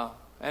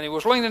he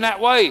was leaning that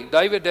way,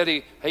 David, that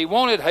he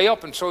wanted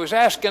help, and so he's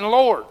asking the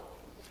Lord,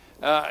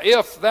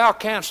 if thou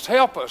canst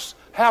help us,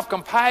 have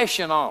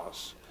compassion on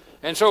us.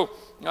 And so,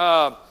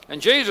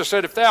 and Jesus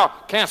said, if thou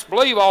canst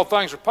believe, all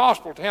things are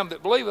possible to him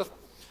that believeth.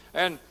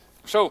 And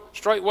so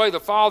straightway the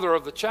father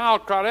of the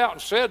child cried out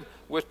and said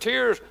with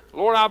tears,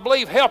 Lord, I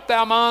believe, help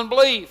thou my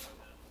unbelief.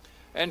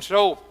 And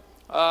so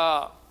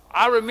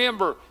I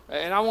remember,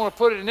 and I want to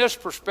put it in this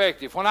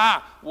perspective, when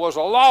I was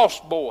a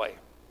lost boy,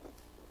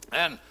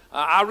 and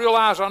I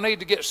realized I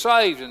need to get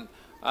saved, and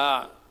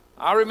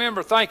I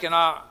remember thinking,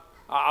 I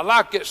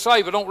like to get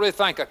saved, but don't really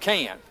think I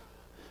can.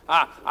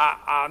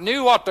 I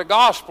knew what the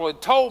gospel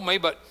had told me,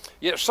 but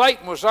yet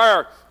Satan was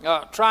there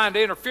trying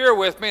to interfere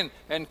with me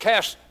and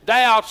cast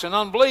doubts and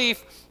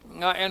unbelief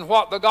in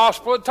what the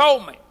gospel had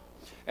told me.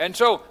 And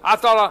so I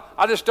thought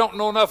I just don't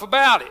know enough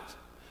about it.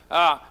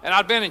 And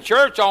I'd been in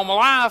church all my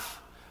life,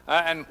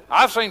 and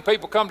I've seen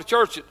people come to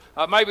church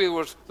that maybe it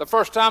was the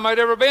first time they'd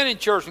ever been in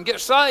church and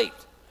get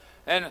saved.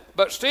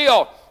 But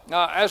still,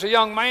 as a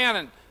young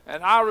man,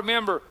 and I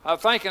remember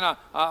thinking,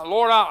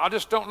 Lord, I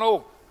just don't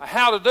know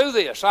how to do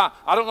this. I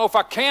don't know if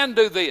I can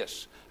do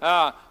this.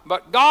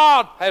 But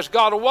God has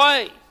got a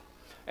way.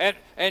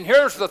 And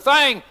here's the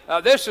thing.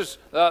 This is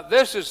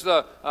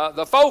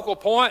the focal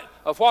point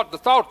of what the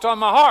thoughts on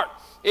my heart.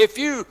 If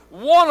you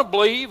want to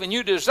believe and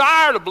you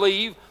desire to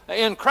believe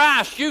in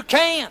Christ, you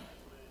can.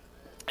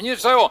 And you'd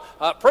say, well,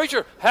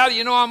 preacher, how do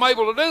you know I'm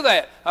able to do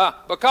that?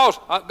 Because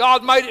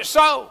God made it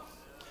so.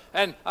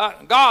 And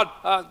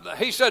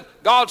he said,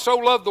 God so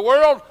loved the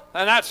world,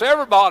 and that's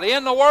everybody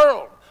in the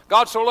world.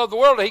 God so loved the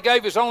world that he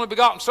gave his only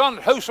begotten Son,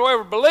 that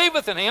whosoever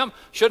believeth in him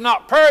should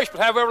not perish but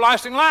have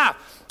everlasting life.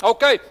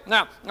 Okay,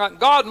 now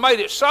God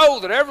made it so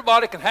that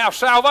everybody can have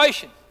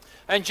salvation.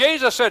 And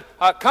Jesus said,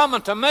 come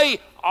unto me,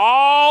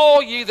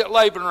 all ye that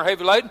labor and are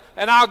heavy laden,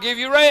 and I'll give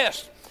you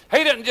rest.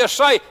 He didn't just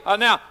say,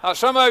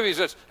 some of you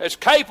that's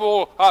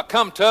capable,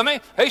 come to me.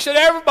 He said,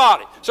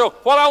 everybody. So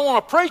what I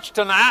want to preach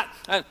tonight,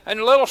 and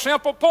a little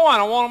simple point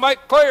I want to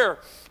make clear,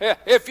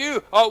 if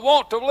you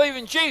want to believe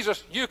in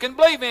Jesus, you can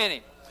believe in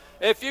him.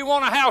 If you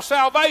want to have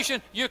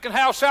salvation, you can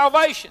have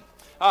salvation.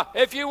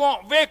 If you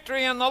want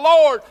victory in the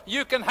Lord,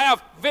 you can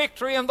have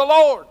victory in the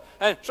Lord.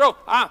 And so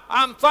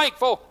I'm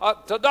thankful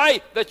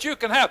today that you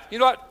can have, you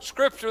know that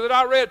scripture that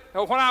I read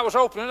when I was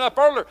opening up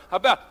earlier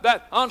about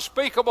that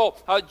unspeakable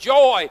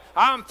joy.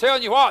 I'm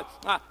telling you what,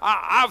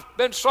 I've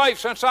been saved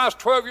since I was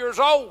 12 years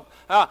old.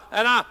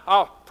 And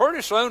I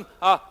pretty soon,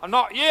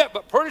 not yet,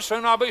 but pretty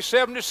soon I'll be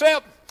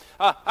 77.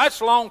 That's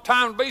a long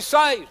time to be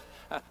saved.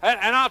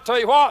 And I'll tell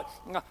you what,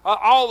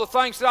 all the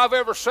things that I've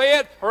ever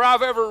said or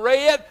I've ever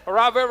read or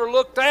I've ever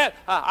looked at,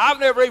 I've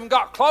never even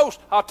got close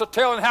to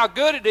telling how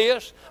good it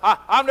is.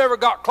 I've never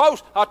got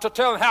close to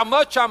telling how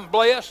much I'm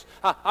blessed.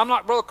 I'm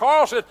like Brother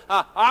Carl said,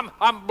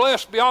 I'm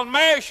blessed beyond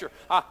measure.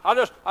 I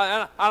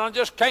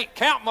just can't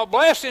count my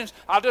blessings.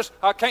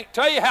 I can't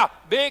tell you how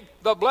big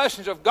the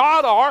blessings of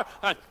God are.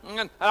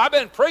 And I've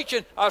been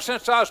preaching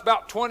since I was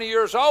about 20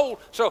 years old.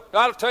 So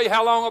I'll tell you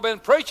how long I've been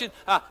preaching.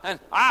 And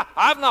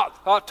I've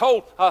not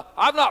told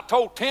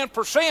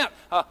 10%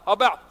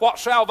 about what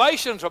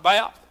salvation's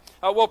about.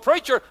 Well,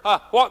 preacher,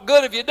 what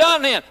good have you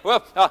done then?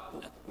 Well,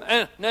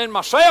 and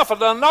myself, I've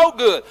done no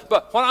good.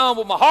 But when I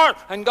humble my heart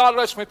and God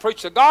lets me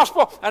preach the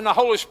gospel and the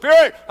Holy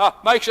Spirit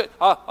makes it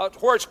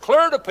where it's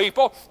clear to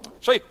people.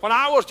 See, when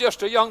I was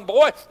just a young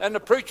boy and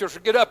the preachers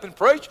would get up and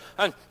preach,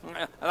 and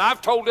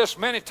I've told this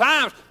many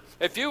times,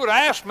 if you would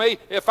ask me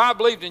if I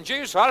believed in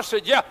Jesus, I'd have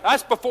said, yeah,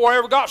 that's before I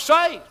ever got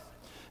saved.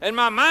 In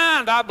my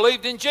mind, I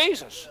believed in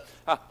Jesus.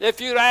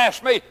 If you'd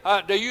asked me,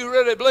 do you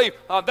really believe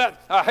that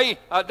he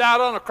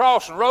died on the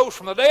cross and rose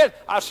from the dead?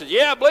 I said,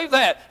 yeah, I believe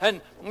that.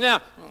 And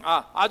now,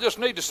 I just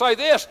need to say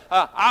this.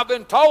 I've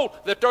been told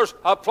that there's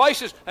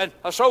places and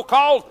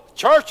so-called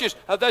churches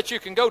that you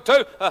can go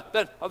to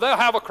that they'll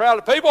have a crowd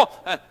of people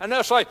and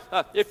they'll say,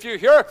 if you're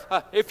here,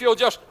 if you'll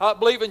just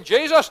believe in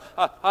Jesus,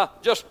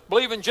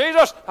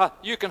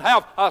 you can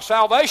have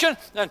salvation.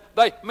 And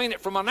they mean it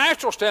from a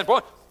natural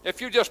standpoint. If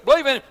you just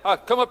believe in it,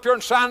 come up here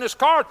and sign this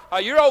card.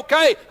 You're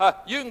okay.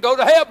 You can go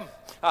to heaven.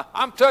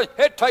 I'm telling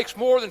you, it takes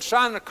more than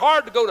signing a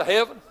card to go to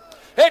heaven.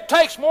 It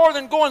takes more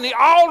than going to the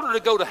altar to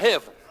go to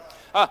heaven.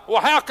 Well,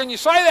 how can you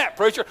say that,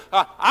 preacher?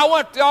 I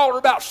went to the altar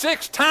about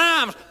 6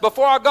 times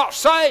before I got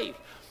saved.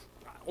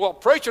 Well,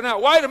 preacher, now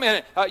wait a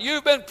minute.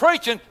 You've been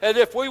preaching that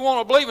if we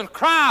want to believe in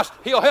Christ,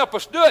 he'll help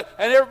us do it,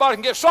 and everybody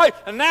can get saved.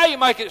 And now you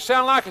make it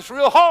sound like it's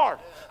real hard.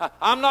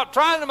 I'm not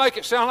trying to make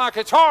it sound like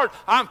it's hard.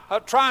 I'm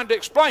trying to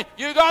explain.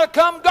 You got to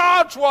come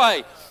God's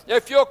way.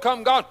 If you'll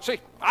come God, see,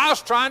 I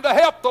was trying to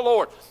help the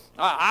Lord.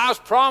 I was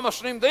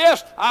promising him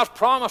this. I was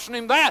promising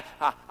him that.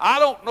 I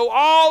don't know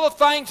all the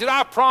things that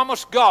I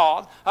promised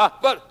God,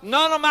 but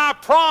none of my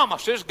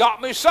promises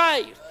got me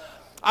saved.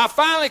 I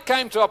finally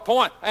came to a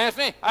point,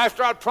 Anthony,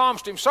 after I'd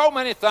promised him so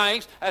many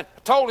things and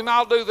told him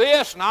I'll do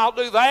this and I'll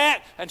do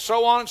that and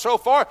so on and so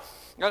forth,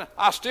 and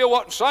I still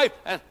wasn't saved.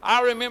 And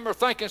I remember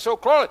thinking so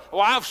clearly,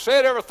 well, I've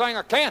said everything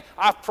I can.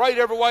 I've prayed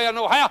every way I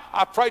know how.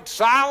 I prayed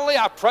silently.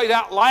 I prayed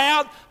out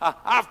loud.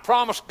 I've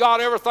promised God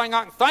everything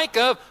I can think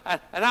of, and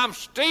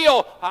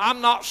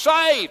I'm not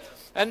saved.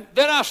 And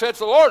then I said to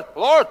the Lord,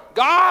 Lord,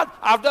 God,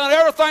 I've done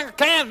everything I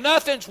can.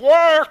 Nothing's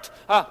worked.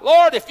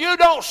 Lord, if you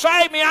don't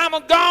save me, I'm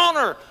a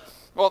goner.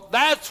 Well,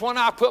 that's when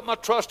I put my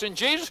trust in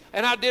Jesus,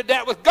 and I did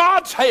that with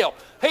God's help.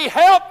 He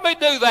helped me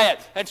do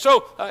that. And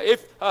so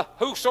if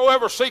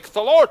whosoever seeketh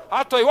the Lord,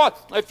 I'll tell you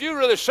what, if you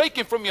really seek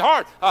him from your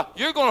heart,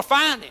 you're going to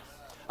find him.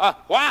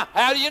 Why?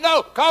 How do you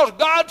know? Because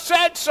God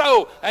said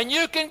so, and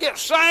you can get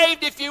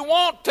saved if you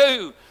want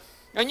to.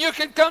 And you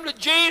can come to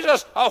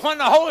Jesus when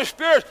the Holy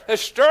Spirit is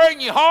stirring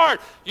your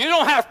heart. You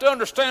don't have to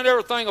understand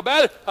everything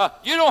about it.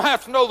 You don't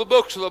have to know the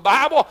books of the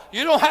Bible.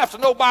 You don't have to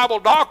know Bible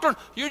doctrine.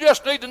 You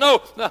just need to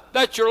know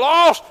that you're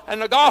lost,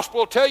 and the gospel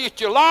will tell you that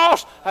you're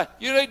lost.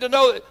 You need to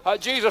know that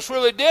Jesus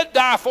really did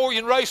die for you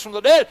and raised from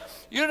the dead.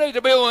 You need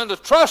to be willing to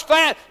trust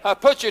that.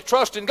 Put your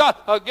trust in God.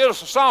 Give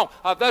us a song.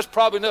 That's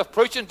probably enough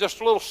preaching, just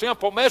a little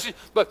simple message,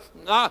 but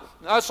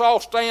that's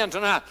all stand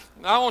tonight.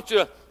 I want you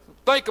to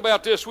think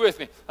about this with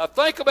me.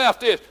 Think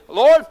about this.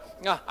 Lord,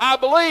 I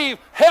believe,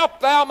 help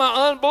thou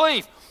my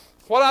unbelief.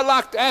 What I'd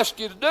like to ask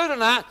you to do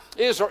tonight,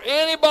 is there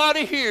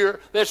anybody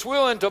here that's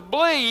willing to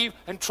believe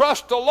and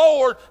trust the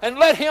Lord and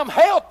let him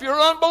help your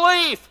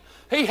unbelief?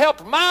 He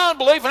helped my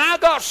unbelief and I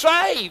got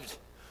saved.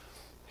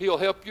 He'll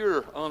help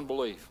your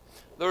unbelief.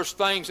 There's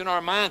things in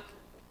our mind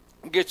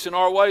that gets in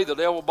our way. The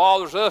devil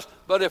bothers us.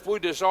 But if we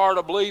desire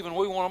to believe and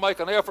we want to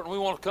make an effort and we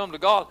want to come to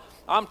God,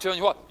 I'm telling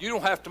you what, you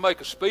don't have to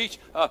make a speech,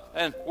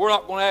 and we're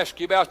not going to ask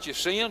you about your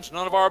sins,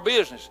 none of our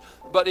business.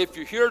 But if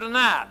you're here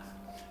tonight,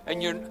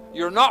 and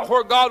you're not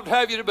where God would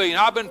have you to be, and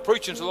I've been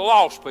preaching to the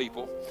lost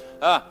people,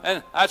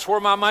 and that's where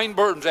my main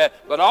burden's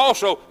at. But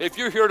also, if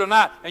you're here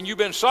tonight, and you've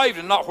been saved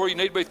and not where you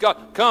need to be with God,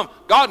 come,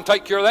 God can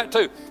take care of that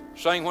too.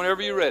 Sing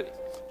whenever you're ready.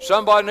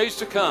 Somebody needs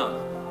to come.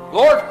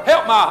 Lord,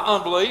 help my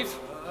unbelief.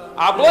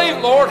 I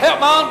believe, Lord, help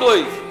my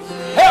unbelief.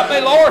 Help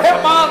me, Lord,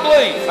 help my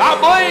unbelief. I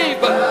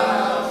believe,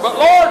 but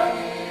Lord,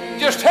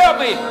 just help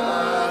me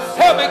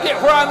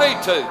get where I need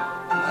to.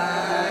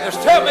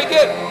 Just help me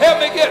get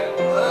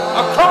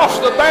across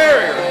the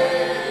barrier.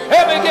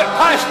 Help me get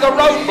past the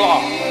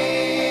roadblock.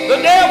 The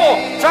devil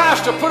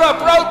tries to put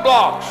up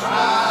roadblocks.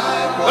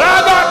 But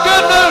I got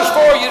good news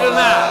for you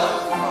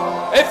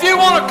tonight. If you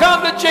want to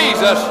come to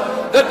Jesus,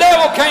 the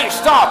devil can't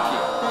stop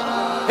you.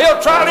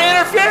 He'll try to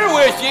interfere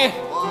with you.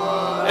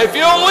 If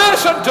you'll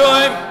listen to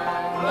him,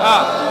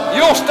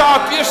 you'll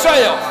stop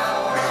yourself.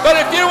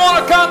 But if you want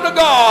to come to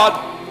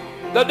God,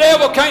 the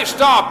devil can't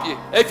stop you.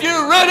 If you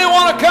really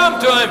want to come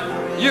to him,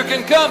 you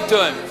can come to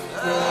him.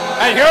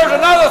 And here's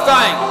another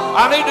thing.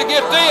 I need to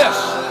get this.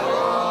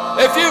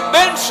 If you've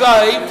been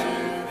saved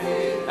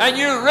and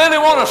you really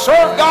want to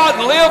serve God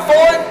and live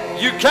for him,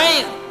 you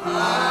can.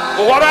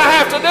 But what I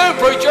have to do,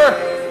 preacher,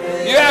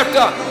 you have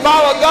to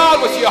follow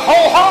God with your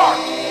whole heart.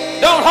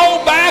 Don't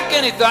hold back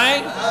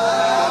anything.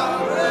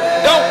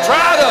 Don't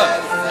try to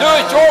do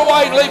it your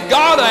way and leave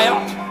God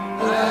out.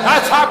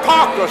 That's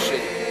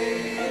hypocrisy.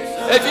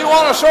 If you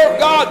want to serve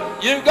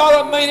God, you've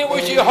got to mean it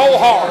with your whole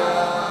heart.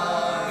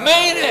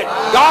 Mean it.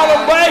 God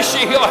will bless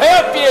you. He'll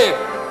help you.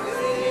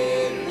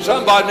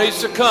 Somebody needs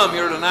to come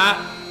here tonight.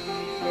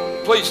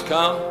 Please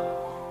come.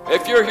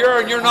 If you're here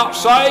and you're not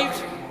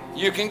saved,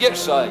 you can get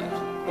saved.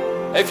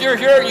 If you're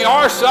here and you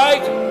are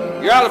saved,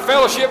 you're out of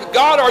fellowship with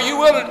God, are you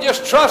willing to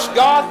just trust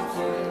God?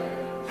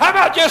 How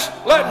about just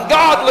letting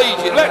God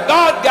lead you? Let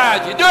God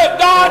guide you. Do it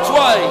God's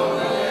way.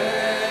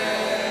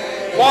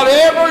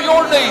 Whatever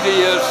your need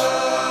is,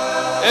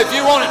 if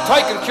you want it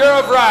taken care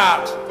of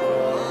right,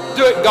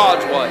 do it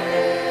God's way.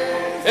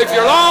 If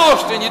you're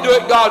lost and you do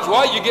it God's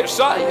way, you get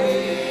saved.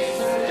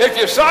 If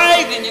you're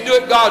saved and you do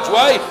it God's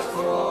way,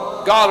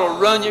 God will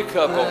run you a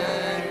couple.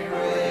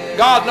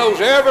 God knows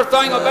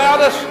everything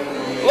about us.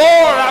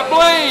 Lord, I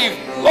believe.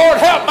 Lord,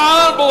 help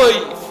my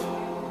unbelief.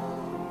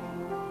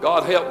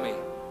 God, help me.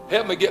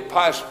 Help me get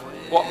past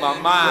what my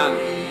mind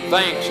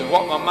thinks and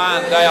what my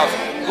mind doubts.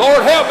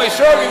 Lord, help me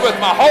serve you with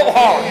my whole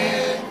heart.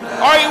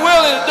 Are you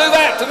willing to do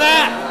that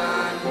tonight?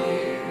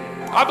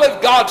 I believe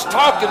God's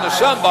talking to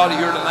somebody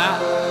here tonight.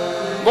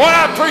 Boy,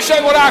 I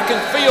appreciate what I can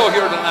feel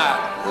here tonight.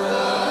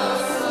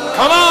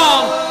 Come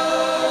on.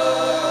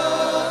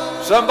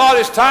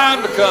 Somebody's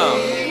time to come.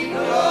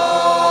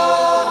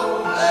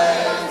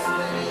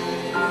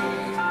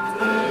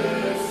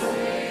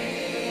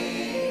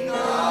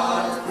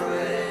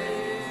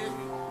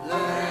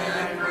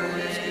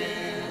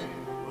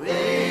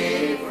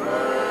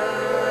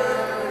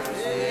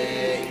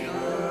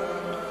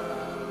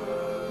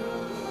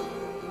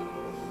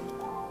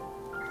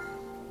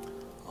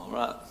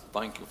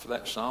 Thank you for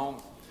that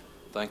song.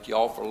 Thank you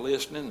all for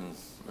listening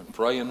and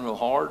praying real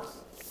hard.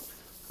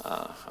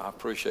 I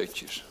appreciate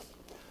you.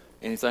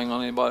 Anything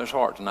on anybody's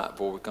heart tonight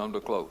before we come to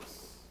a close?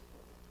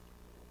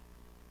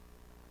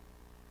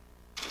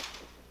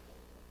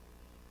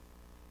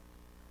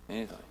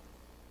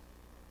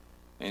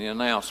 Any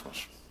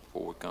announcements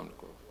before we come to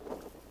close?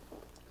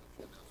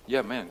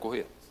 Yeah, man, go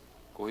ahead.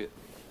 Go ahead.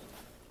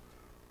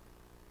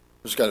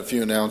 Just got a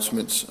few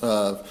announcements.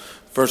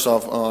 First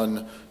off,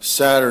 on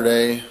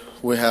Saturday,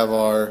 we have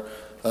our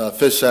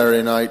fifth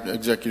Saturday night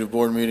executive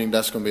board meeting.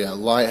 That's going to be at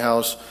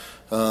Lighthouse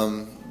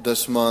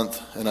this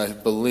month, and I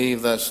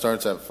believe that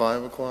starts at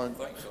 5 o'clock?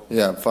 I think so.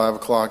 Yeah, 5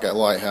 o'clock at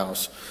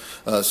Lighthouse.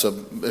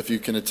 So if you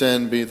can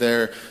attend, be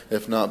there.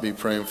 If not, be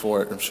praying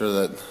for it. I'm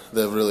sure that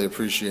they'll really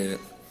appreciate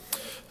it.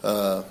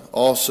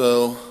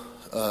 Also,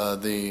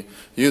 the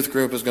youth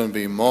group is going to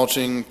be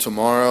mulching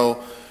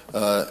tomorrow.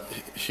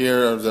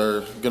 Here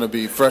they're going to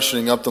be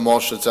freshening up the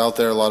mulch that's out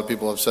there. A lot of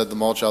people have said the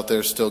mulch out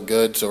there is still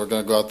good, so we're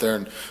going to go out there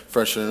and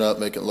freshen it up,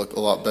 make it look a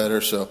lot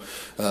better. So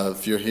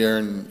if you're here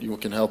and you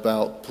can help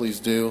out, please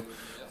do.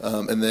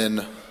 And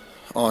then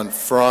on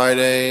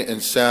Friday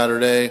and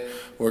Saturday,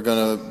 we're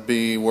going to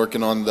be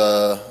working on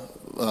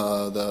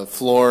the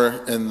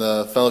floor in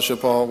the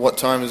fellowship hall. What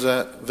time is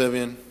that,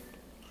 Vivian?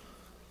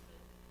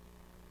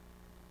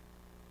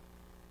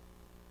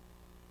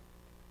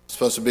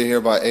 Supposed to be here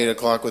by 8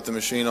 o'clock with the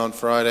machine on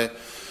Friday.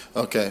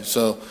 Okay,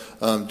 so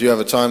do you have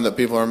a time that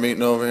people are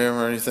meeting over here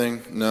or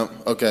anything? No?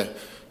 Okay.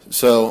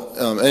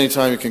 So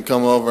anytime you can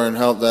come over and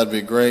help, that'd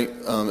be great.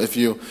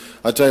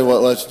 I tell you what,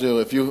 let's do.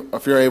 If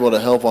you're able to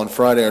help on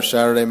Friday or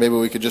Saturday, maybe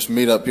we could just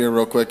meet up here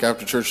real quick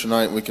after church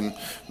tonight. We can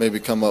maybe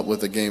come up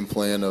with a game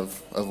plan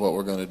of what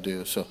we're going to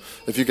do. So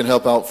if you can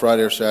help out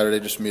Friday or Saturday,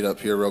 just meet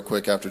up here real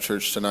quick after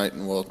church tonight,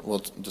 and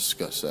we'll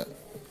discuss that.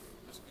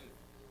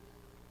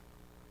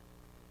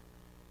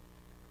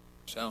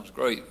 Sounds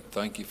great.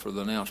 Thank you for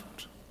the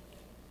announcements.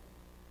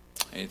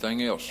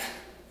 Anything else?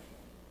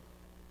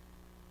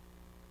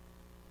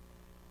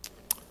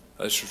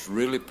 Let's just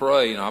really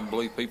pray, and I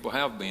believe people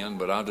have been,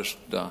 but I just,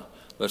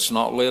 let's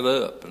not let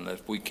up. And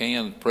if we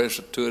can, press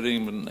it to it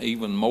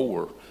even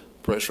more.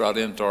 Press right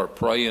into our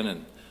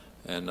praying.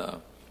 And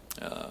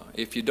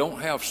if you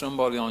don't have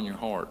somebody on your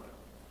heart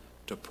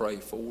to pray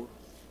for,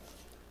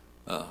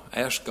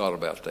 ask God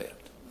about that.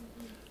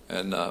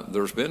 And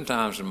there's been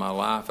times in my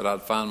life that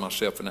I'd find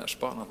myself in that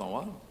spot, and I thought,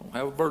 well, I don't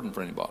have a burden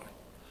for anybody.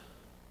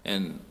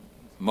 And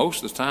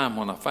most of the time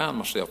when I find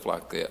myself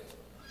like that,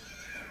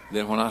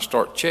 then when I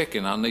start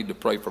checking, I need to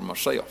pray for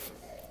myself,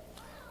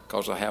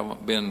 because I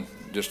haven't been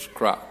just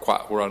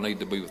quite where I need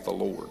to be with the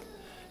Lord.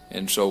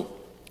 And so,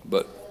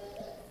 but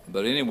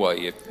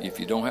anyway, if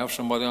you don't have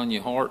somebody on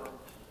your heart,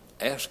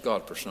 ask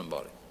God for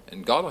somebody.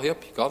 And God will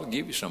help you. God will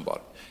give you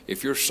somebody.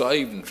 If you're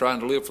saved and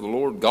trying to live for the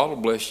Lord, God will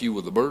bless you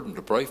with a burden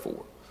to pray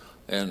for.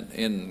 And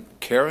in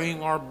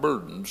carrying our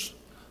burdens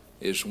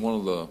is one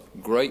of the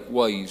great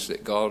ways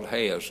that God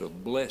has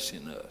of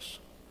blessing us.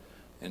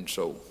 And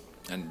so,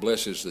 and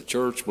blesses the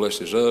church,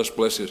 blesses us,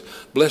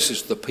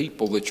 blesses the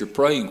people that you're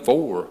praying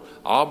for.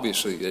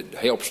 Obviously, it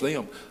helps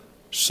them.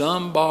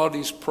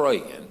 Somebody's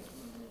praying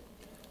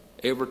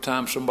every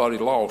time somebody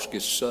lost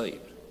gets saved.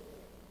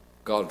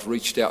 God's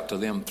reached out to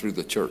them through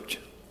the church.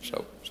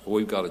 So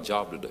we've got a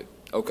job to do.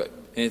 Okay,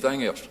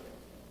 anything else?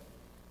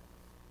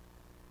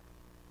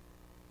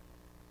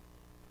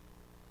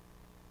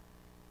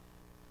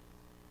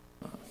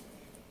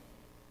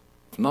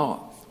 If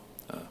not,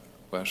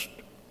 we'll ask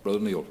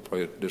Brother Neil to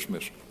pray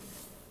dismissal.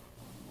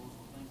 Lord,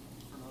 we're thankful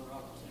for another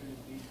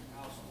opportunity to be in your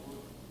house,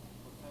 Lord.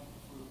 We're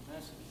thankful for the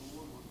message,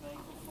 Lord. We're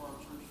thankful for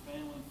our church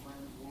family and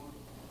friends, Lord.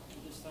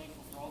 We're just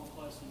thankful for all the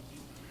blessings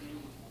you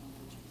do,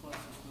 that you bless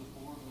us with,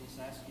 Lord. We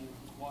just ask you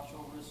to watch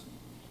over us and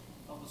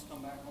help us come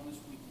back on this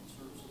weekend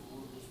service,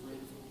 Lord, just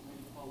ready to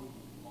follow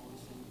you.